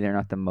that maybe they're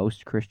not the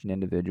most Christian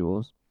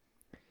individuals.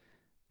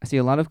 I see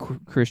a lot of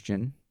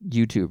Christian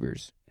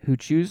YouTubers who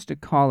choose to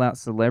call out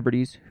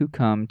celebrities who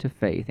come to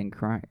faith in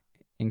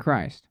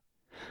Christ.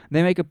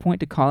 They make a point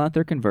to call out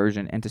their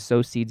conversion and to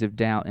sow seeds of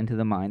doubt into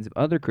the minds of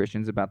other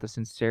Christians about the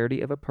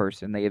sincerity of a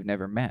person they have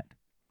never met.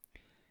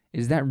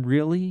 Is that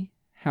really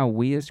how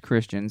we as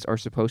Christians are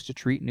supposed to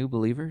treat new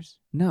believers?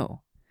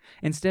 No.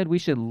 Instead, we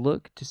should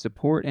look to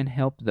support and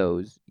help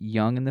those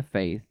young in the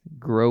faith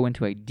grow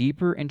into a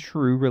deeper and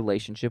true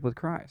relationship with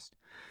Christ.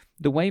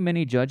 The way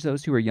many judge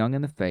those who are young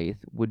in the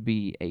faith would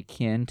be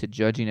akin to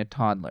judging a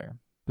toddler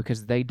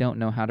because they don't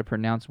know how to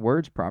pronounce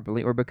words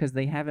properly or because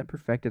they haven't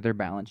perfected their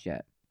balance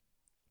yet.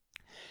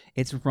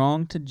 It's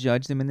wrong to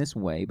judge them in this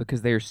way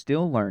because they are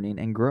still learning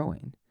and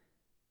growing.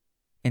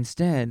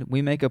 Instead,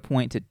 we make a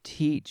point to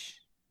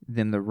teach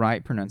them the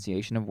right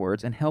pronunciation of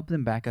words and help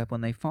them back up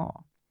when they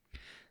fall.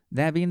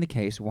 That being the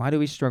case, why do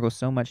we struggle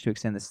so much to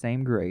extend the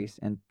same grace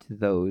and to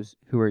those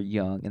who are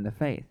young in the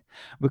faith?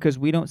 Because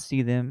we don't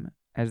see them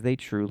as they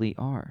truly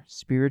are,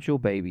 spiritual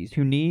babies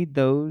who need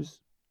those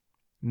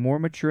more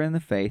mature in the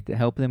faith to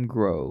help them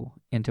grow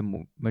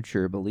into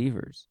mature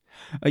believers.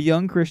 A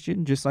young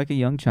Christian, just like a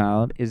young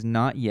child, is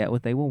not yet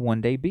what they will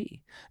one day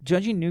be.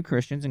 Judging new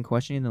Christians and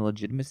questioning the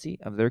legitimacy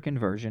of their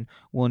conversion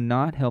will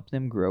not help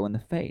them grow in the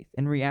faith.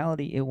 In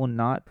reality, it will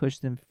not push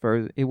them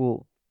further. It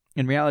will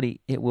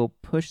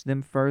push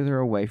them further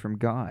away from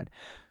God,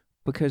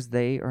 because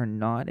they are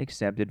not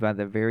accepted by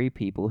the very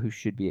people who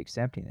should be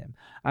accepting them.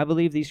 I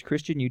believe these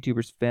Christian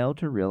YouTubers fail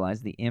to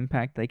realize the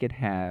impact they could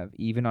have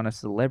even on a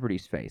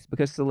celebrity's face,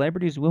 because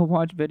celebrities will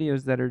watch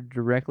videos that are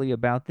directly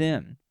about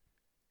them.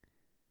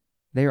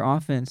 They are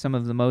often some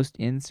of the most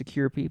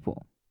insecure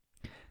people.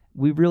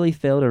 We really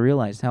fail to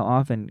realize how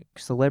often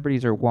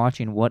celebrities are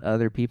watching what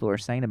other people are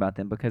saying about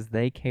them, because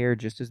they care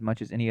just as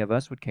much as any of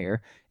us would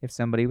care if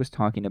somebody was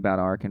talking about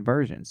our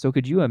conversion. So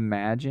could you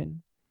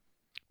imagine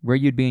where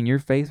you'd be in your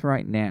faith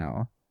right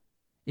now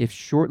if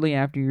shortly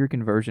after your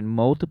conversion,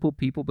 multiple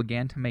people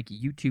began to make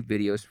YouTube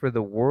videos for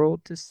the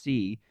world to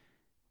see,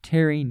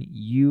 tearing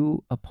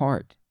you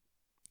apart,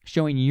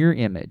 showing your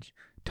image,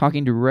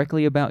 talking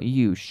directly about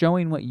you,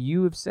 showing what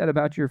you have said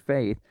about your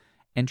faith,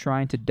 and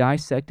trying to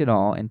dissect it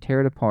all and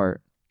tear it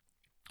apart,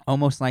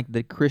 almost like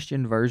the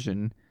Christian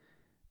version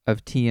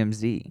of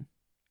TMZ.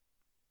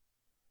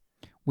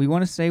 We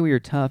want to say we are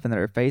tough and that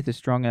our faith is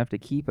strong enough to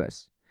keep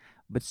us,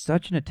 but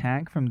such an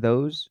attack from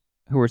those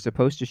who are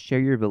supposed to share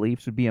your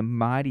beliefs would be a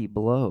mighty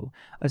blow,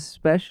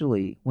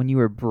 especially when you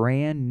are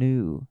brand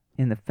new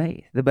in the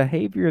faith. The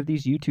behavior of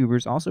these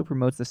YouTubers also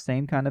promotes the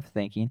same kind of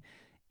thinking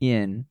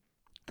in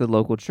the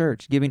local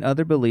church, giving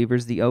other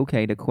believers the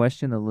okay to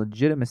question the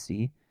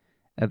legitimacy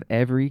of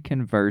every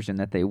conversion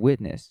that they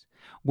witness.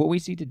 What we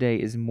see today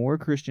is more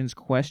Christians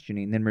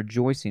questioning than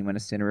rejoicing when a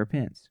sinner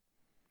repents,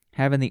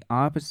 having the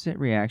opposite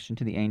reaction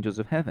to the angels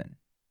of heaven.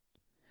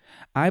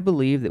 I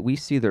believe that we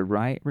see the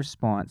right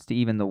response to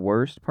even the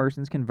worst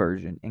person's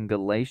conversion in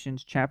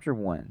Galatians chapter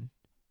 1,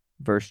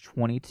 verse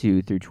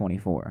 22 through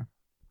 24,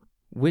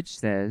 which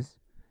says,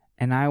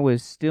 "And I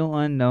was still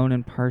unknown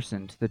in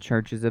person to the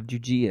churches of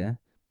Judea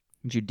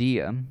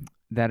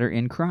that are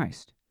in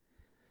Christ.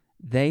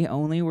 They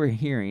only were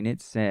hearing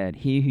it said,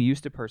 'He who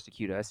used to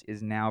persecute us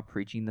is now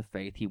preaching the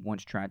faith he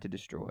once tried to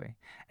destroy,'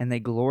 and they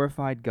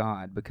glorified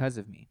God because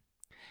of me."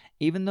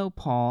 Even though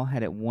Paul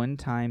had at one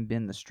time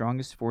been the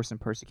strongest force in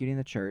persecuting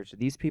the church,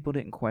 these people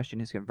didn't question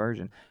his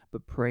conversion,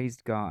 but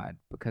praised God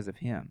because of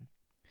him.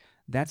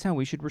 That's how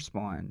we should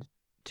respond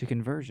to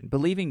conversion,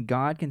 believing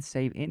God can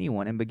save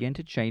anyone and begin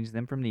to change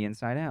them from the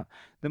inside out.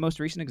 The most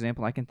recent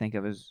example I can think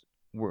of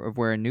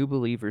where a new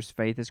believer's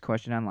faith is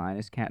questioned online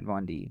is Kat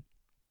Von D.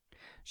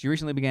 She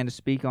recently began to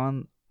speak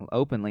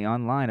openly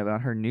online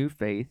about her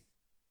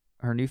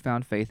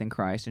newfound faith in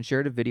Christ, and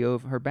shared a video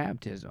of her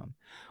baptism,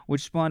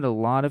 which spawned a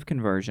lot of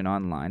conversion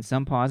online,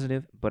 some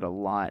positive, but a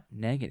lot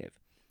negative.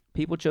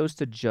 People chose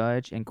to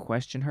judge and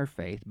question her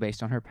faith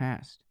based on her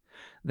past.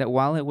 That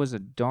while it was a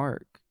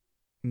dark,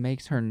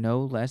 makes her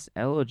no less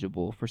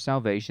eligible for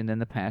salvation than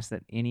the past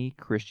that any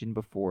Christian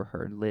before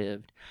her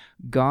lived.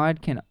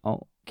 God can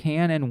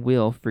and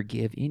will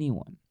forgive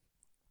anyone.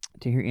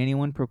 To hear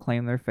anyone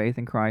proclaim their faith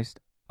in Christ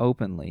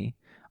openly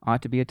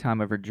ought to be a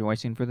time of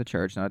rejoicing for the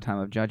church, not a time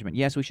of judgment.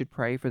 Yes, we should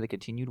pray for the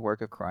continued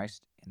work of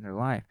Christ in their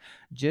life,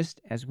 just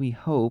as we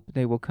hope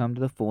they will come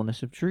to the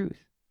fullness of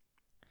truth.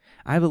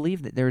 I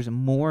believe that there's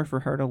more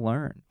for her to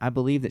learn. I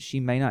believe that she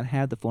may not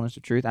have the fullness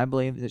of truth. I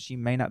believe that she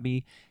may not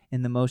be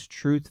in the most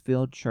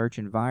truth-filled church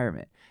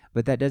environment.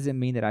 But that doesn't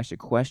mean that I should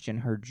question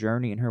her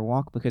journey and her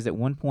walk, because at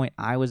one point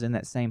I was in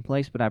that same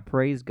place, but I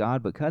praise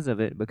God because of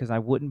it, because I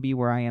wouldn't be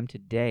where I am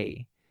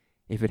today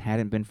if it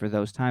hadn't been for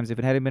those times, if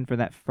it hadn't been for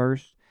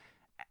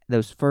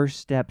those first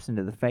steps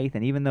into the faith.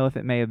 And even though if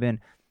it may have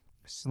been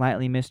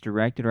slightly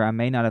misdirected, or I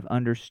may not have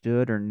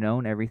understood or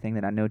known everything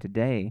that I know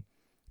today,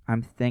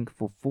 I'm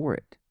thankful for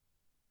it.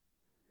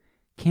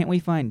 Can't we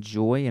find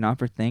joy and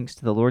offer thanks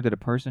to the Lord that a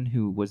person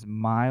who was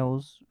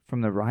miles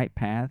from the right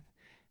path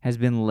has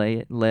been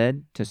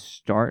led to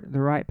start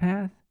the right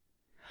path?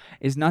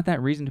 Is not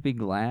that reason to be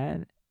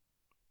glad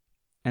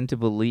and to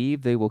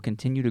believe they will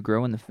continue to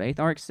grow in the faith?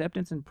 Our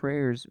acceptance and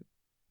prayers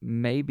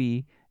may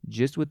be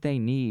just what they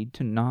need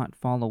to not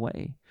fall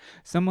away.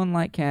 Someone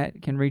like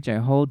Kat can reach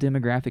a whole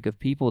demographic of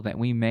people that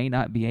we may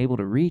not be able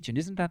to reach, and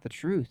isn't that the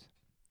truth?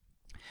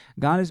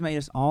 God has made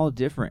us all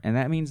different, and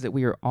that means that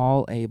we are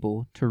all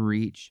able to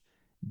reach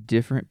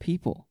different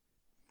people.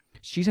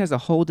 She has a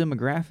whole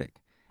demographic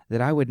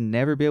that I would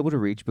never be able to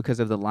reach because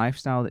of the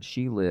lifestyle that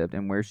she lived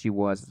and where she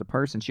was as a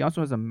person. She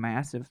also has a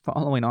massive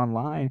following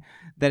online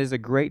that is a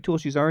great tool.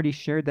 She's already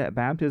shared that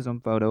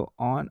baptism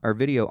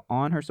video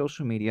on her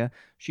social media.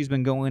 She's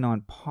been going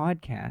on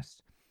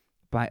podcasts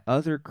by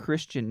other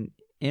Christian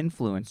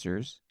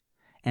influencers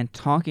and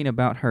talking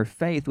about her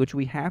faith, which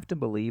we have to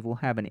believe will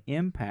have an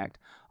impact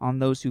on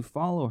those who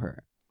follow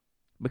her.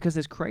 Because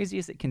as crazy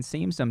as it can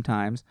seem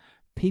sometimes,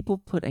 people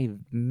put a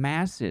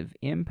massive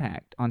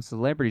impact on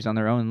celebrities on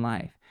their own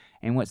life.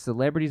 And what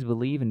celebrities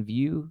believe and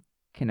view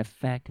can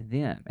affect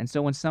them. And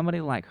so when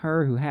somebody like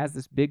her, who has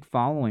this big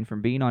following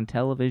from being on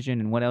television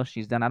and what else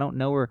she's done, I don't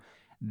know her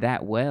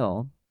that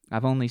well.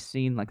 I've only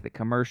seen like the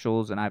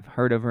commercials and I've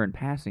heard of her in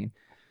passing.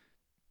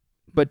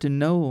 But to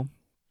know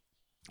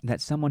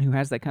that someone who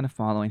has that kind of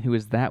following, who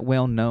is that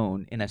well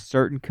known in a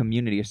certain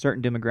community, a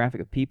certain demographic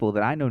of people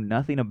that I know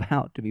nothing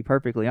about, to be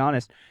perfectly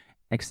honest,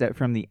 except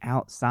from the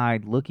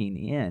outside looking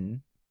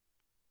in,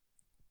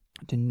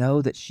 to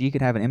know that she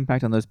could have an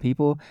impact on those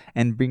people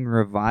and bring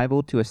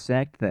revival to a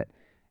sect that,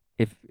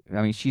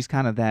 she's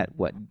kind of that,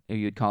 what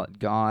you'd call it,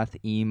 goth,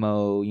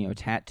 emo,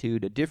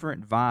 tattooed, a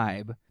different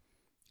vibe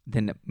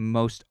than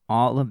most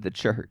all of the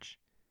church.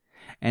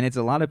 And it's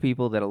a lot of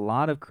people that a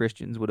lot of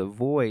Christians would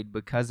avoid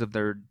because of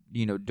their,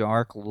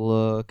 dark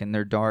look and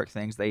their dark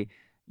things. They,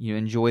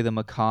 enjoy the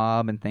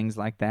macabre and things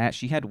like that.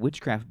 She had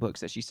witchcraft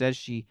books that she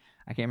says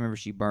I can't remember if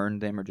she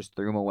burned them or just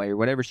threw them away or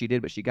whatever she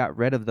did, but she got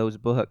rid of those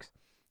books.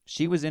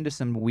 She was into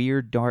some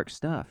weird, dark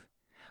stuff.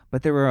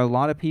 But there were a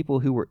lot of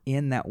people who were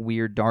in that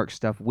weird, dark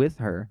stuff with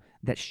her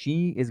that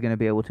she is going to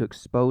be able to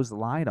expose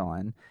light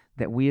on,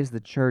 that we as the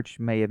church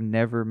may have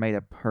never made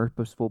a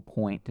purposeful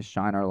point to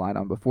shine our light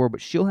on before.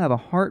 But she'll have a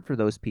heart for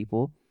those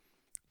people,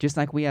 just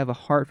like we have a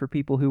heart for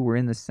people who were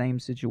in the same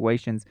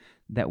situations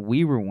that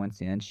we were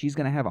once in. She's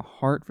going to have a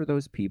heart for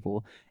those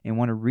people and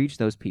want to reach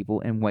those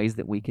people in ways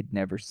that we could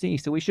never see.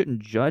 So we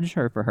shouldn't judge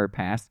her for her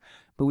past,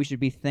 but we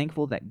should be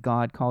thankful that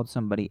God called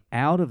somebody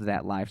out of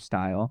that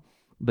lifestyle,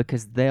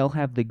 because they'll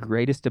have the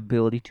greatest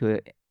ability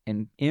to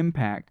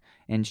impact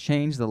and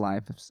change the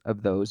lives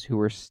of those who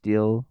are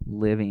still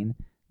living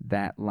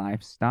that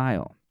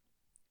lifestyle.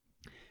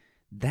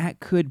 That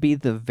could be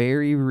the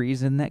very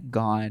reason that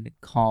God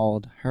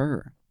called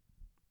her.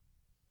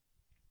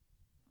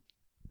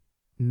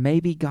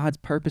 Maybe God's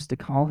purpose to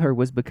call her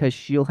was because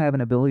she'll have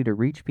an ability to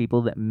reach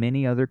people that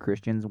many other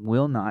Christians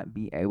will not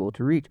be able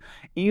to reach.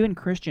 Even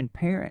Christian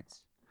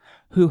parents,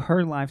 who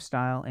her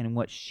lifestyle and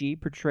what she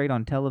portrayed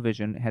on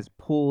television has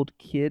pulled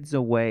kids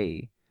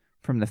away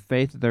from the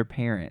faith of their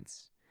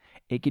parents.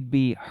 It could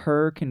be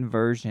her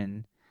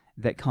conversion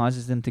that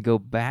causes them to go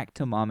back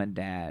to mom and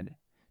dad,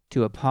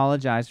 to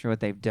apologize for what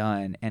they've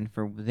done, and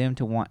for them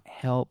to want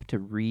help to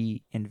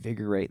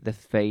reinvigorate the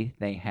faith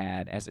they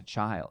had as a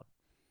child.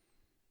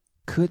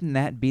 Couldn't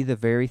that be the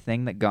very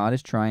thing that God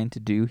is trying to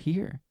do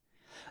here?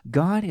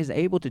 God is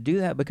able to do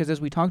that because,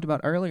 as we talked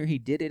about earlier, he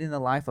did it in the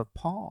life of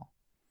Paul.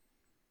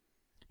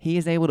 He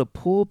is able to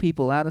pull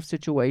people out of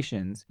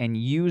situations and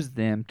use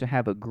them to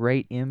have a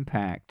great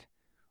impact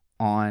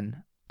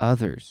on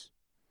others.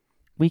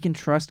 We can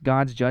trust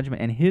God's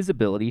judgment and his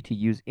ability to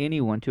use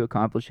anyone to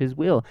accomplish his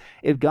will.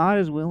 If God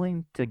is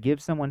willing to give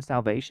someone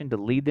salvation, to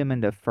lead them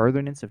into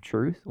furtherance of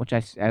truth, which,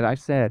 as I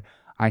said,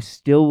 I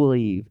still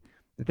believe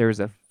that there is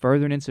a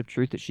furtherance of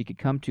truth that she could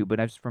come to. But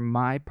as from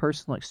my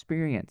personal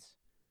experience,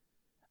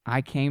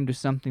 I came to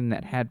something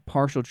that had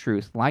partial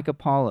truth, like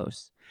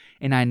Apollos,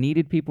 and I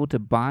needed people to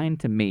bind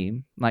to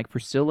me, like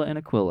Priscilla and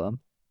Aquila,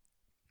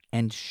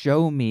 and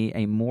show me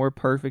a more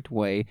perfect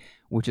way,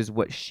 which is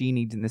what she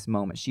needs in this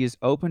moment. She has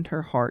opened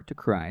her heart to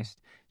Christ.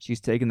 She's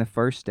taken the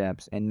first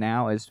steps, and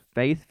now as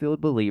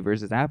faith-filled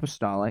believers, as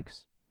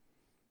apostolics,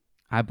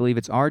 I believe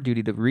it's our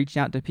duty to reach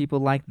out to people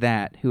like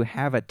that who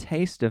have a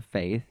taste of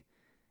faith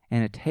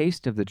and a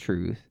taste of the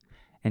truth,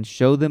 and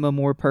show them a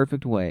more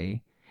perfect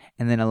way,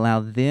 and then allow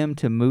them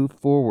to move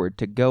forward,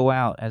 to go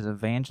out as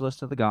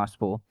evangelists of the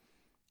gospel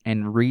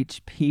and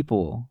reach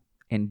people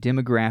in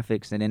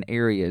demographics and in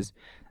areas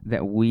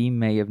that we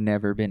may have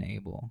never been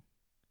able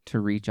to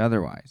reach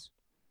otherwise.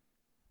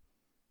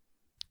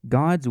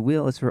 God's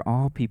will is for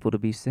all people to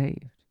be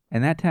saved,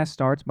 and that task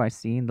starts by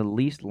seeing the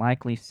least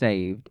likely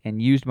saved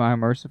and used by a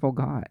merciful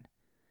God.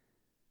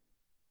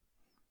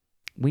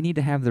 We need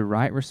to have the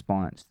right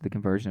response to the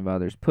conversion of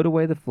others. Put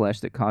away the flesh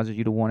that causes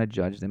you to want to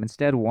judge them.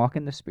 Instead, walk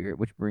in the Spirit,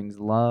 which brings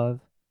love,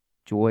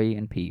 joy,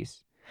 and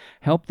peace.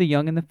 Help the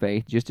young in the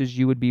faith just as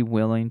you would be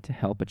willing to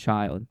help a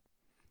child.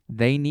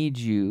 They need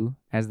you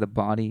as the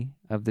body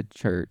of the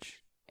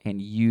church,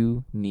 and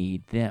you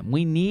need them.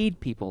 We need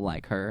people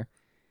like her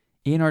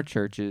in our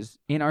churches,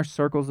 in our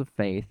circles of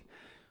faith,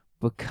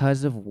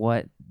 because of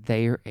what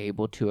they are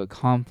able to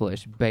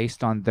accomplish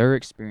based on their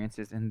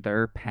experiences in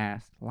their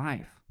past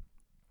life.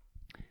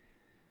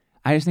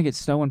 I just think it's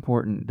so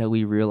important that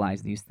we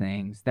realize these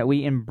things, that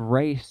we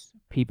embrace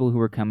people who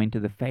are coming to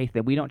the faith,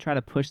 that we don't try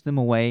to push them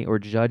away or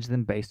judge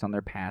them based on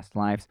their past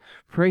lives.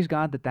 Praise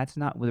God that that's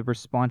not the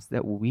response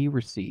that we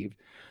received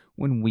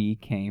when we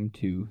came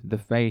to the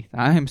faith.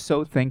 I am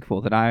so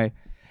thankful that I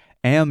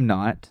am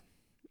not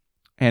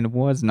and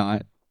was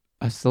not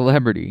a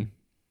celebrity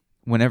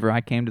whenever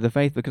I came to the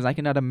faith, because I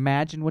cannot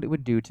imagine what it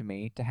would do to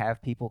me to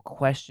have people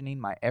questioning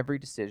my every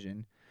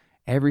decision,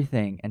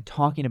 everything, and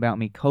talking about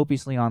me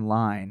copiously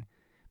online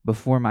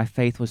before my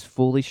faith was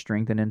fully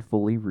strengthened and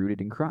fully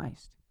rooted in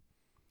Christ.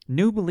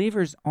 New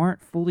believers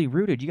aren't fully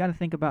rooted. You got to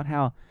think about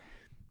how,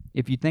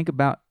 if you think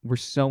about we're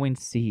sowing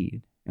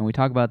seed, and we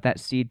talk about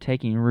that seed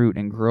taking root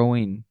and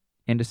growing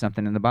into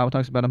something, and the Bible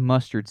talks about a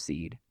mustard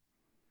seed.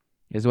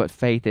 is what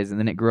faith is, and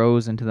then it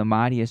grows into the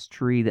mightiest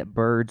tree that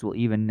birds will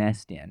even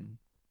nest in.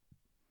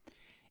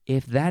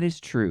 If that is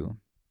true,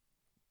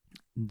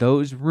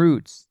 those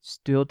roots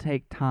still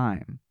take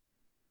time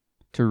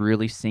to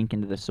really sink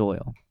into the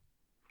soil.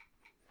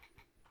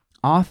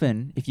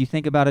 Often, if you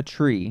think about a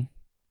tree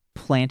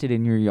planted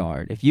in your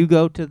yard, if you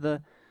go to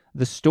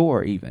the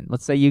store even,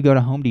 let's say you go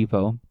to Home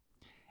Depot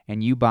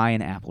and you buy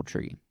an apple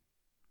tree,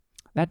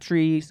 that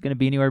tree is going to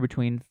be anywhere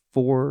between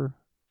 4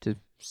 to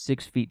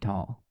 6 feet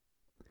tall.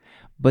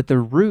 But the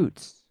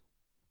roots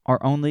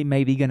are only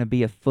maybe going to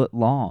be a foot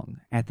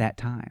long at that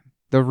time.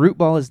 The root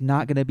ball is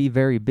not going to be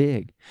very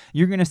big.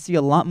 You're going to see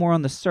a lot more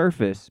on the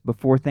surface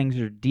before things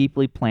are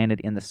deeply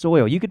planted in the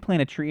soil. You could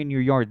plant a tree in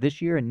your yard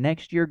this year and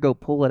next year go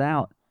pull it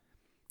out,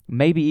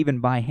 maybe even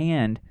by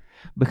hand,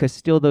 because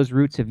still those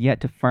roots have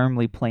yet to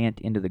firmly plant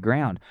into the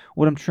ground.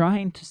 What I'm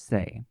trying to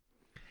say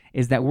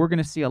is that we're going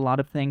to see a lot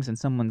of things in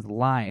someone's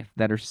life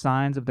that are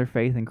signs of their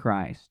faith in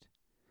Christ.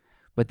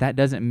 But that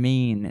doesn't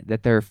mean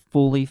that they're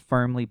fully,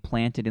 firmly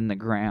planted in the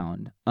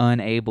ground,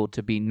 unable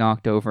to be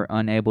knocked over,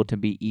 unable to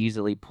be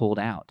easily pulled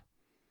out.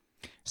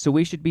 So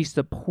we should be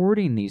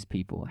supporting these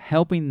people,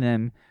 helping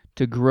them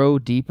to grow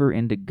deeper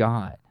into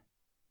God.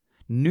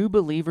 New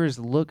believers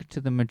look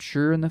to the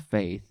mature in the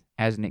faith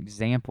as an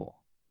example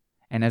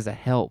and as a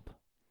help.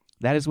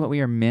 That is what we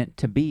are meant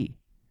to be.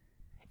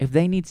 If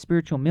they need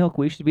spiritual milk,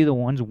 we should be the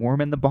ones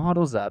warming the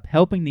bottles up,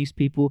 helping these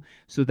people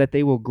so that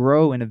they will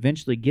grow and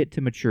eventually get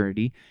to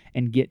maturity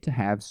and get to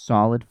have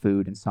solid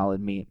food and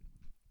solid meat.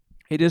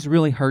 It just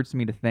really hurts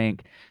me to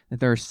think that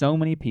there are so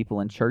many people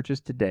in churches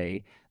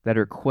today that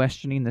are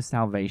questioning the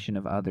salvation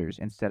of others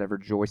instead of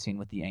rejoicing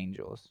with the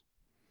angels.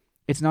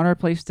 It's not our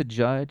place to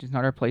judge. It's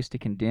not our place to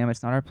condemn.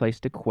 It's not our place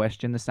to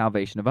question the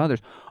salvation of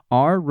others.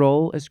 Our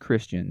role as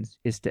Christians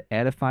is to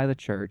edify the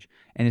church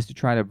and is to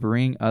try to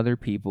bring other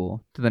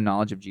people to the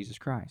knowledge of Jesus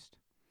Christ.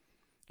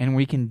 And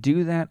we can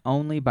do that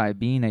only by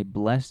being a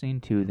blessing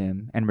to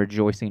them and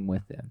rejoicing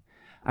with them.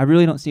 I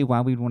really don't see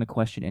why we'd want to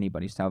question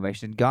anybody's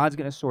salvation. God's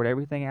going to sort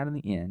everything out in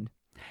the end,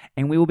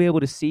 and we will be able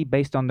to see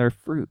based on their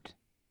fruit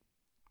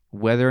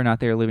whether or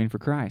not they are living for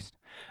Christ.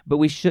 But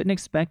we shouldn't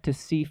expect to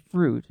see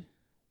fruit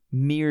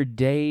mere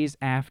days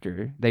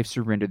after they've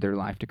surrendered their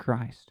life to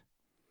Christ.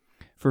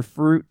 For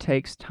fruit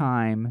takes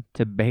time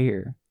to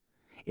bear.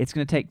 It's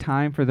going to take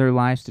time for their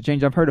lives to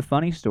change. I've heard a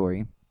funny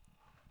story,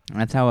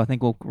 and that's how I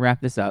think we'll wrap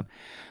this up,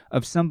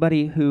 of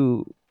somebody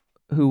who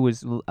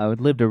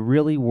lived a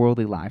really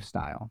worldly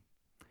lifestyle,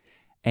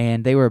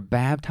 and they were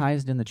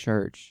baptized in the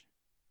church,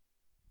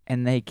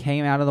 and they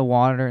came out of the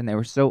water, and they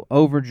were so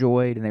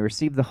overjoyed, and they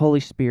received the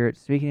Holy Spirit,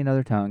 speaking in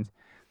other tongues.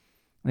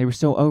 They were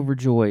so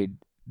overjoyed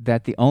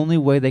that the only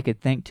way they could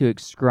think to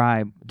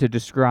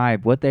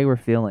describe what they were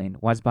feeling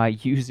was by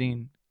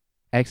using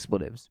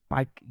expletives,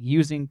 by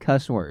using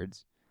cuss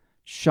words,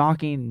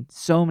 shocking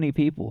so many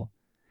people.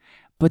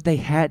 But they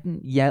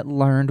hadn't yet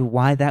learned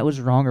why that was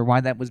wrong or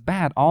why that was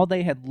bad. All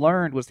they had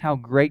learned was how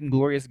great and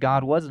glorious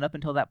God was, and up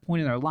until that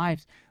point in their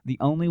lives, the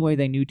only way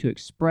they knew to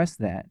express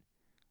that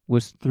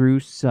was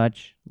through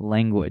such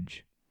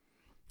language.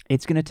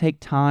 It's going to take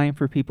time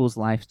for people's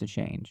lives to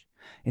change.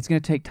 It's going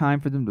to take time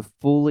for them to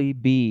fully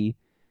be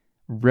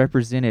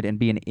represented and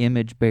be an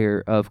image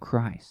bearer of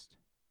Christ.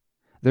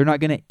 They're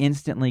not going to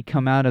instantly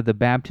come out of the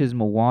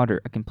baptismal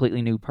water a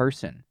completely new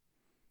person,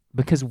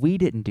 because we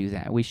didn't do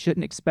that. We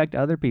shouldn't expect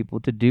other people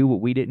to do what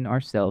we didn't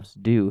ourselves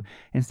do.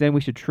 Instead,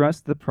 we should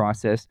trust the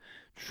process,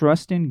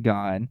 trust in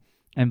God,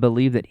 and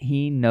believe that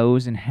He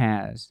knows and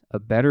has a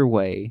better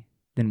way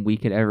than we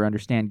could ever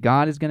understand.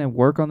 God is going to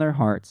work on their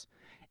hearts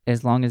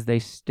as long as they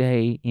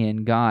stay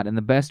in God. And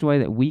the best way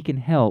that we can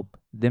help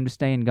them to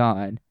stay in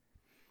God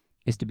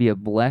is to be a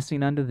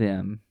blessing unto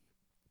them,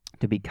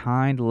 to be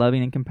kind,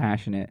 loving, and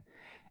compassionate,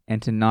 and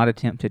to not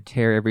attempt to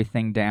tear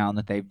everything down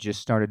that they've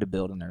just started to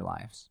build in their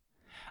lives.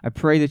 I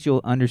pray that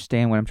you'll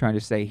understand what I'm trying to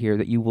say here,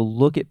 that you will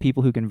look at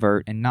people who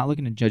convert and not look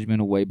in a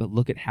judgmental way, but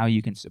look at how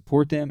you can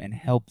support them and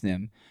help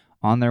them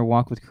on their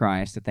walk with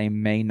Christ, that they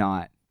may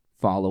not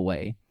fall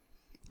away.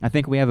 I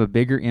think we have a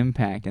bigger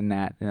impact in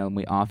that than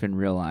we often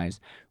realize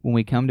when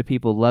we come to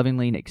people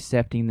lovingly and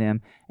accepting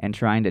them and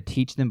trying to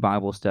teach them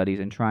Bible studies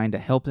and trying to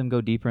help them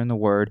go deeper in the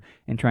Word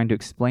and trying to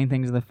explain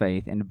things of the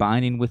faith and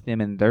binding with them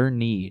in their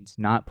needs,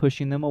 not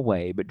pushing them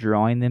away, but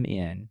drawing them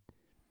in.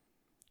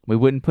 We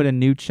wouldn't put a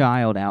new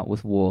child out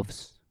with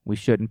wolves. We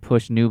shouldn't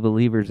push new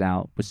believers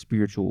out with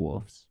spiritual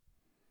wolves.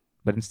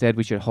 But instead,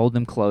 we should hold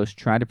them close,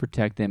 try to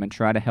protect them, and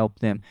try to help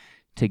them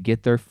to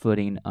get their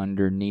footing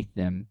underneath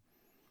them,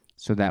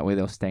 so that way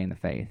they'll stay in the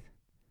faith.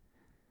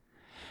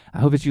 I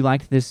hope that you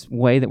liked this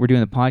way that we're doing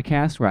the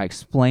podcast, where I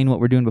explain what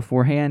we're doing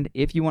beforehand.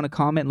 If you want to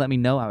comment, let me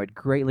know. I would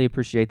greatly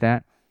appreciate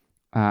that.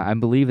 I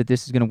believe that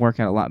this is going to work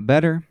out a lot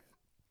better.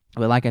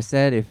 But like I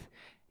said,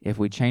 if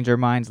we change our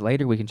minds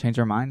later, we can change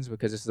our minds,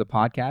 because this is a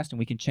podcast, and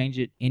we can change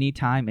it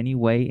anytime, any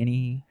way,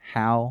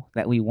 anyhow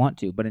that we want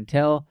to. But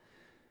until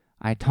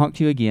I talk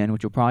to you again,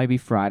 which will probably be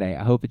Friday,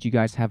 I hope that you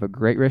guys have a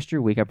great rest of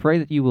your week. I pray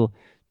that you will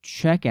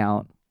check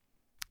out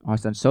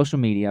us on social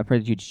media. I pray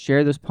that you'd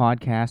share this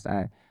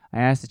podcast. I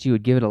ask that you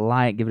would give it a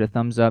like, give it a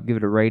thumbs up, give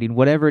it a rating,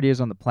 whatever it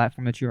is on the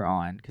platform that you're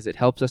on, because it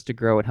helps us to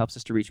grow. It helps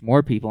us to reach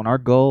more people. And our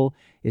goal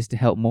is to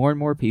help more and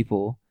more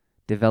people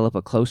develop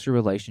a closer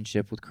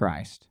relationship with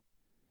Christ.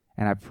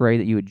 And I pray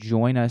that you would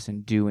join us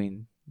in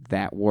doing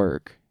that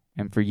work.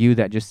 And for you,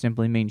 that just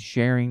simply means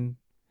sharing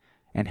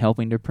and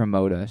helping to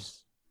promote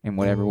us in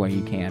whatever way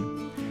you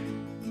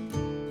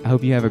can. I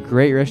hope you have a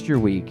great rest of your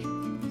week,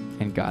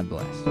 and God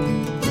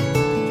bless.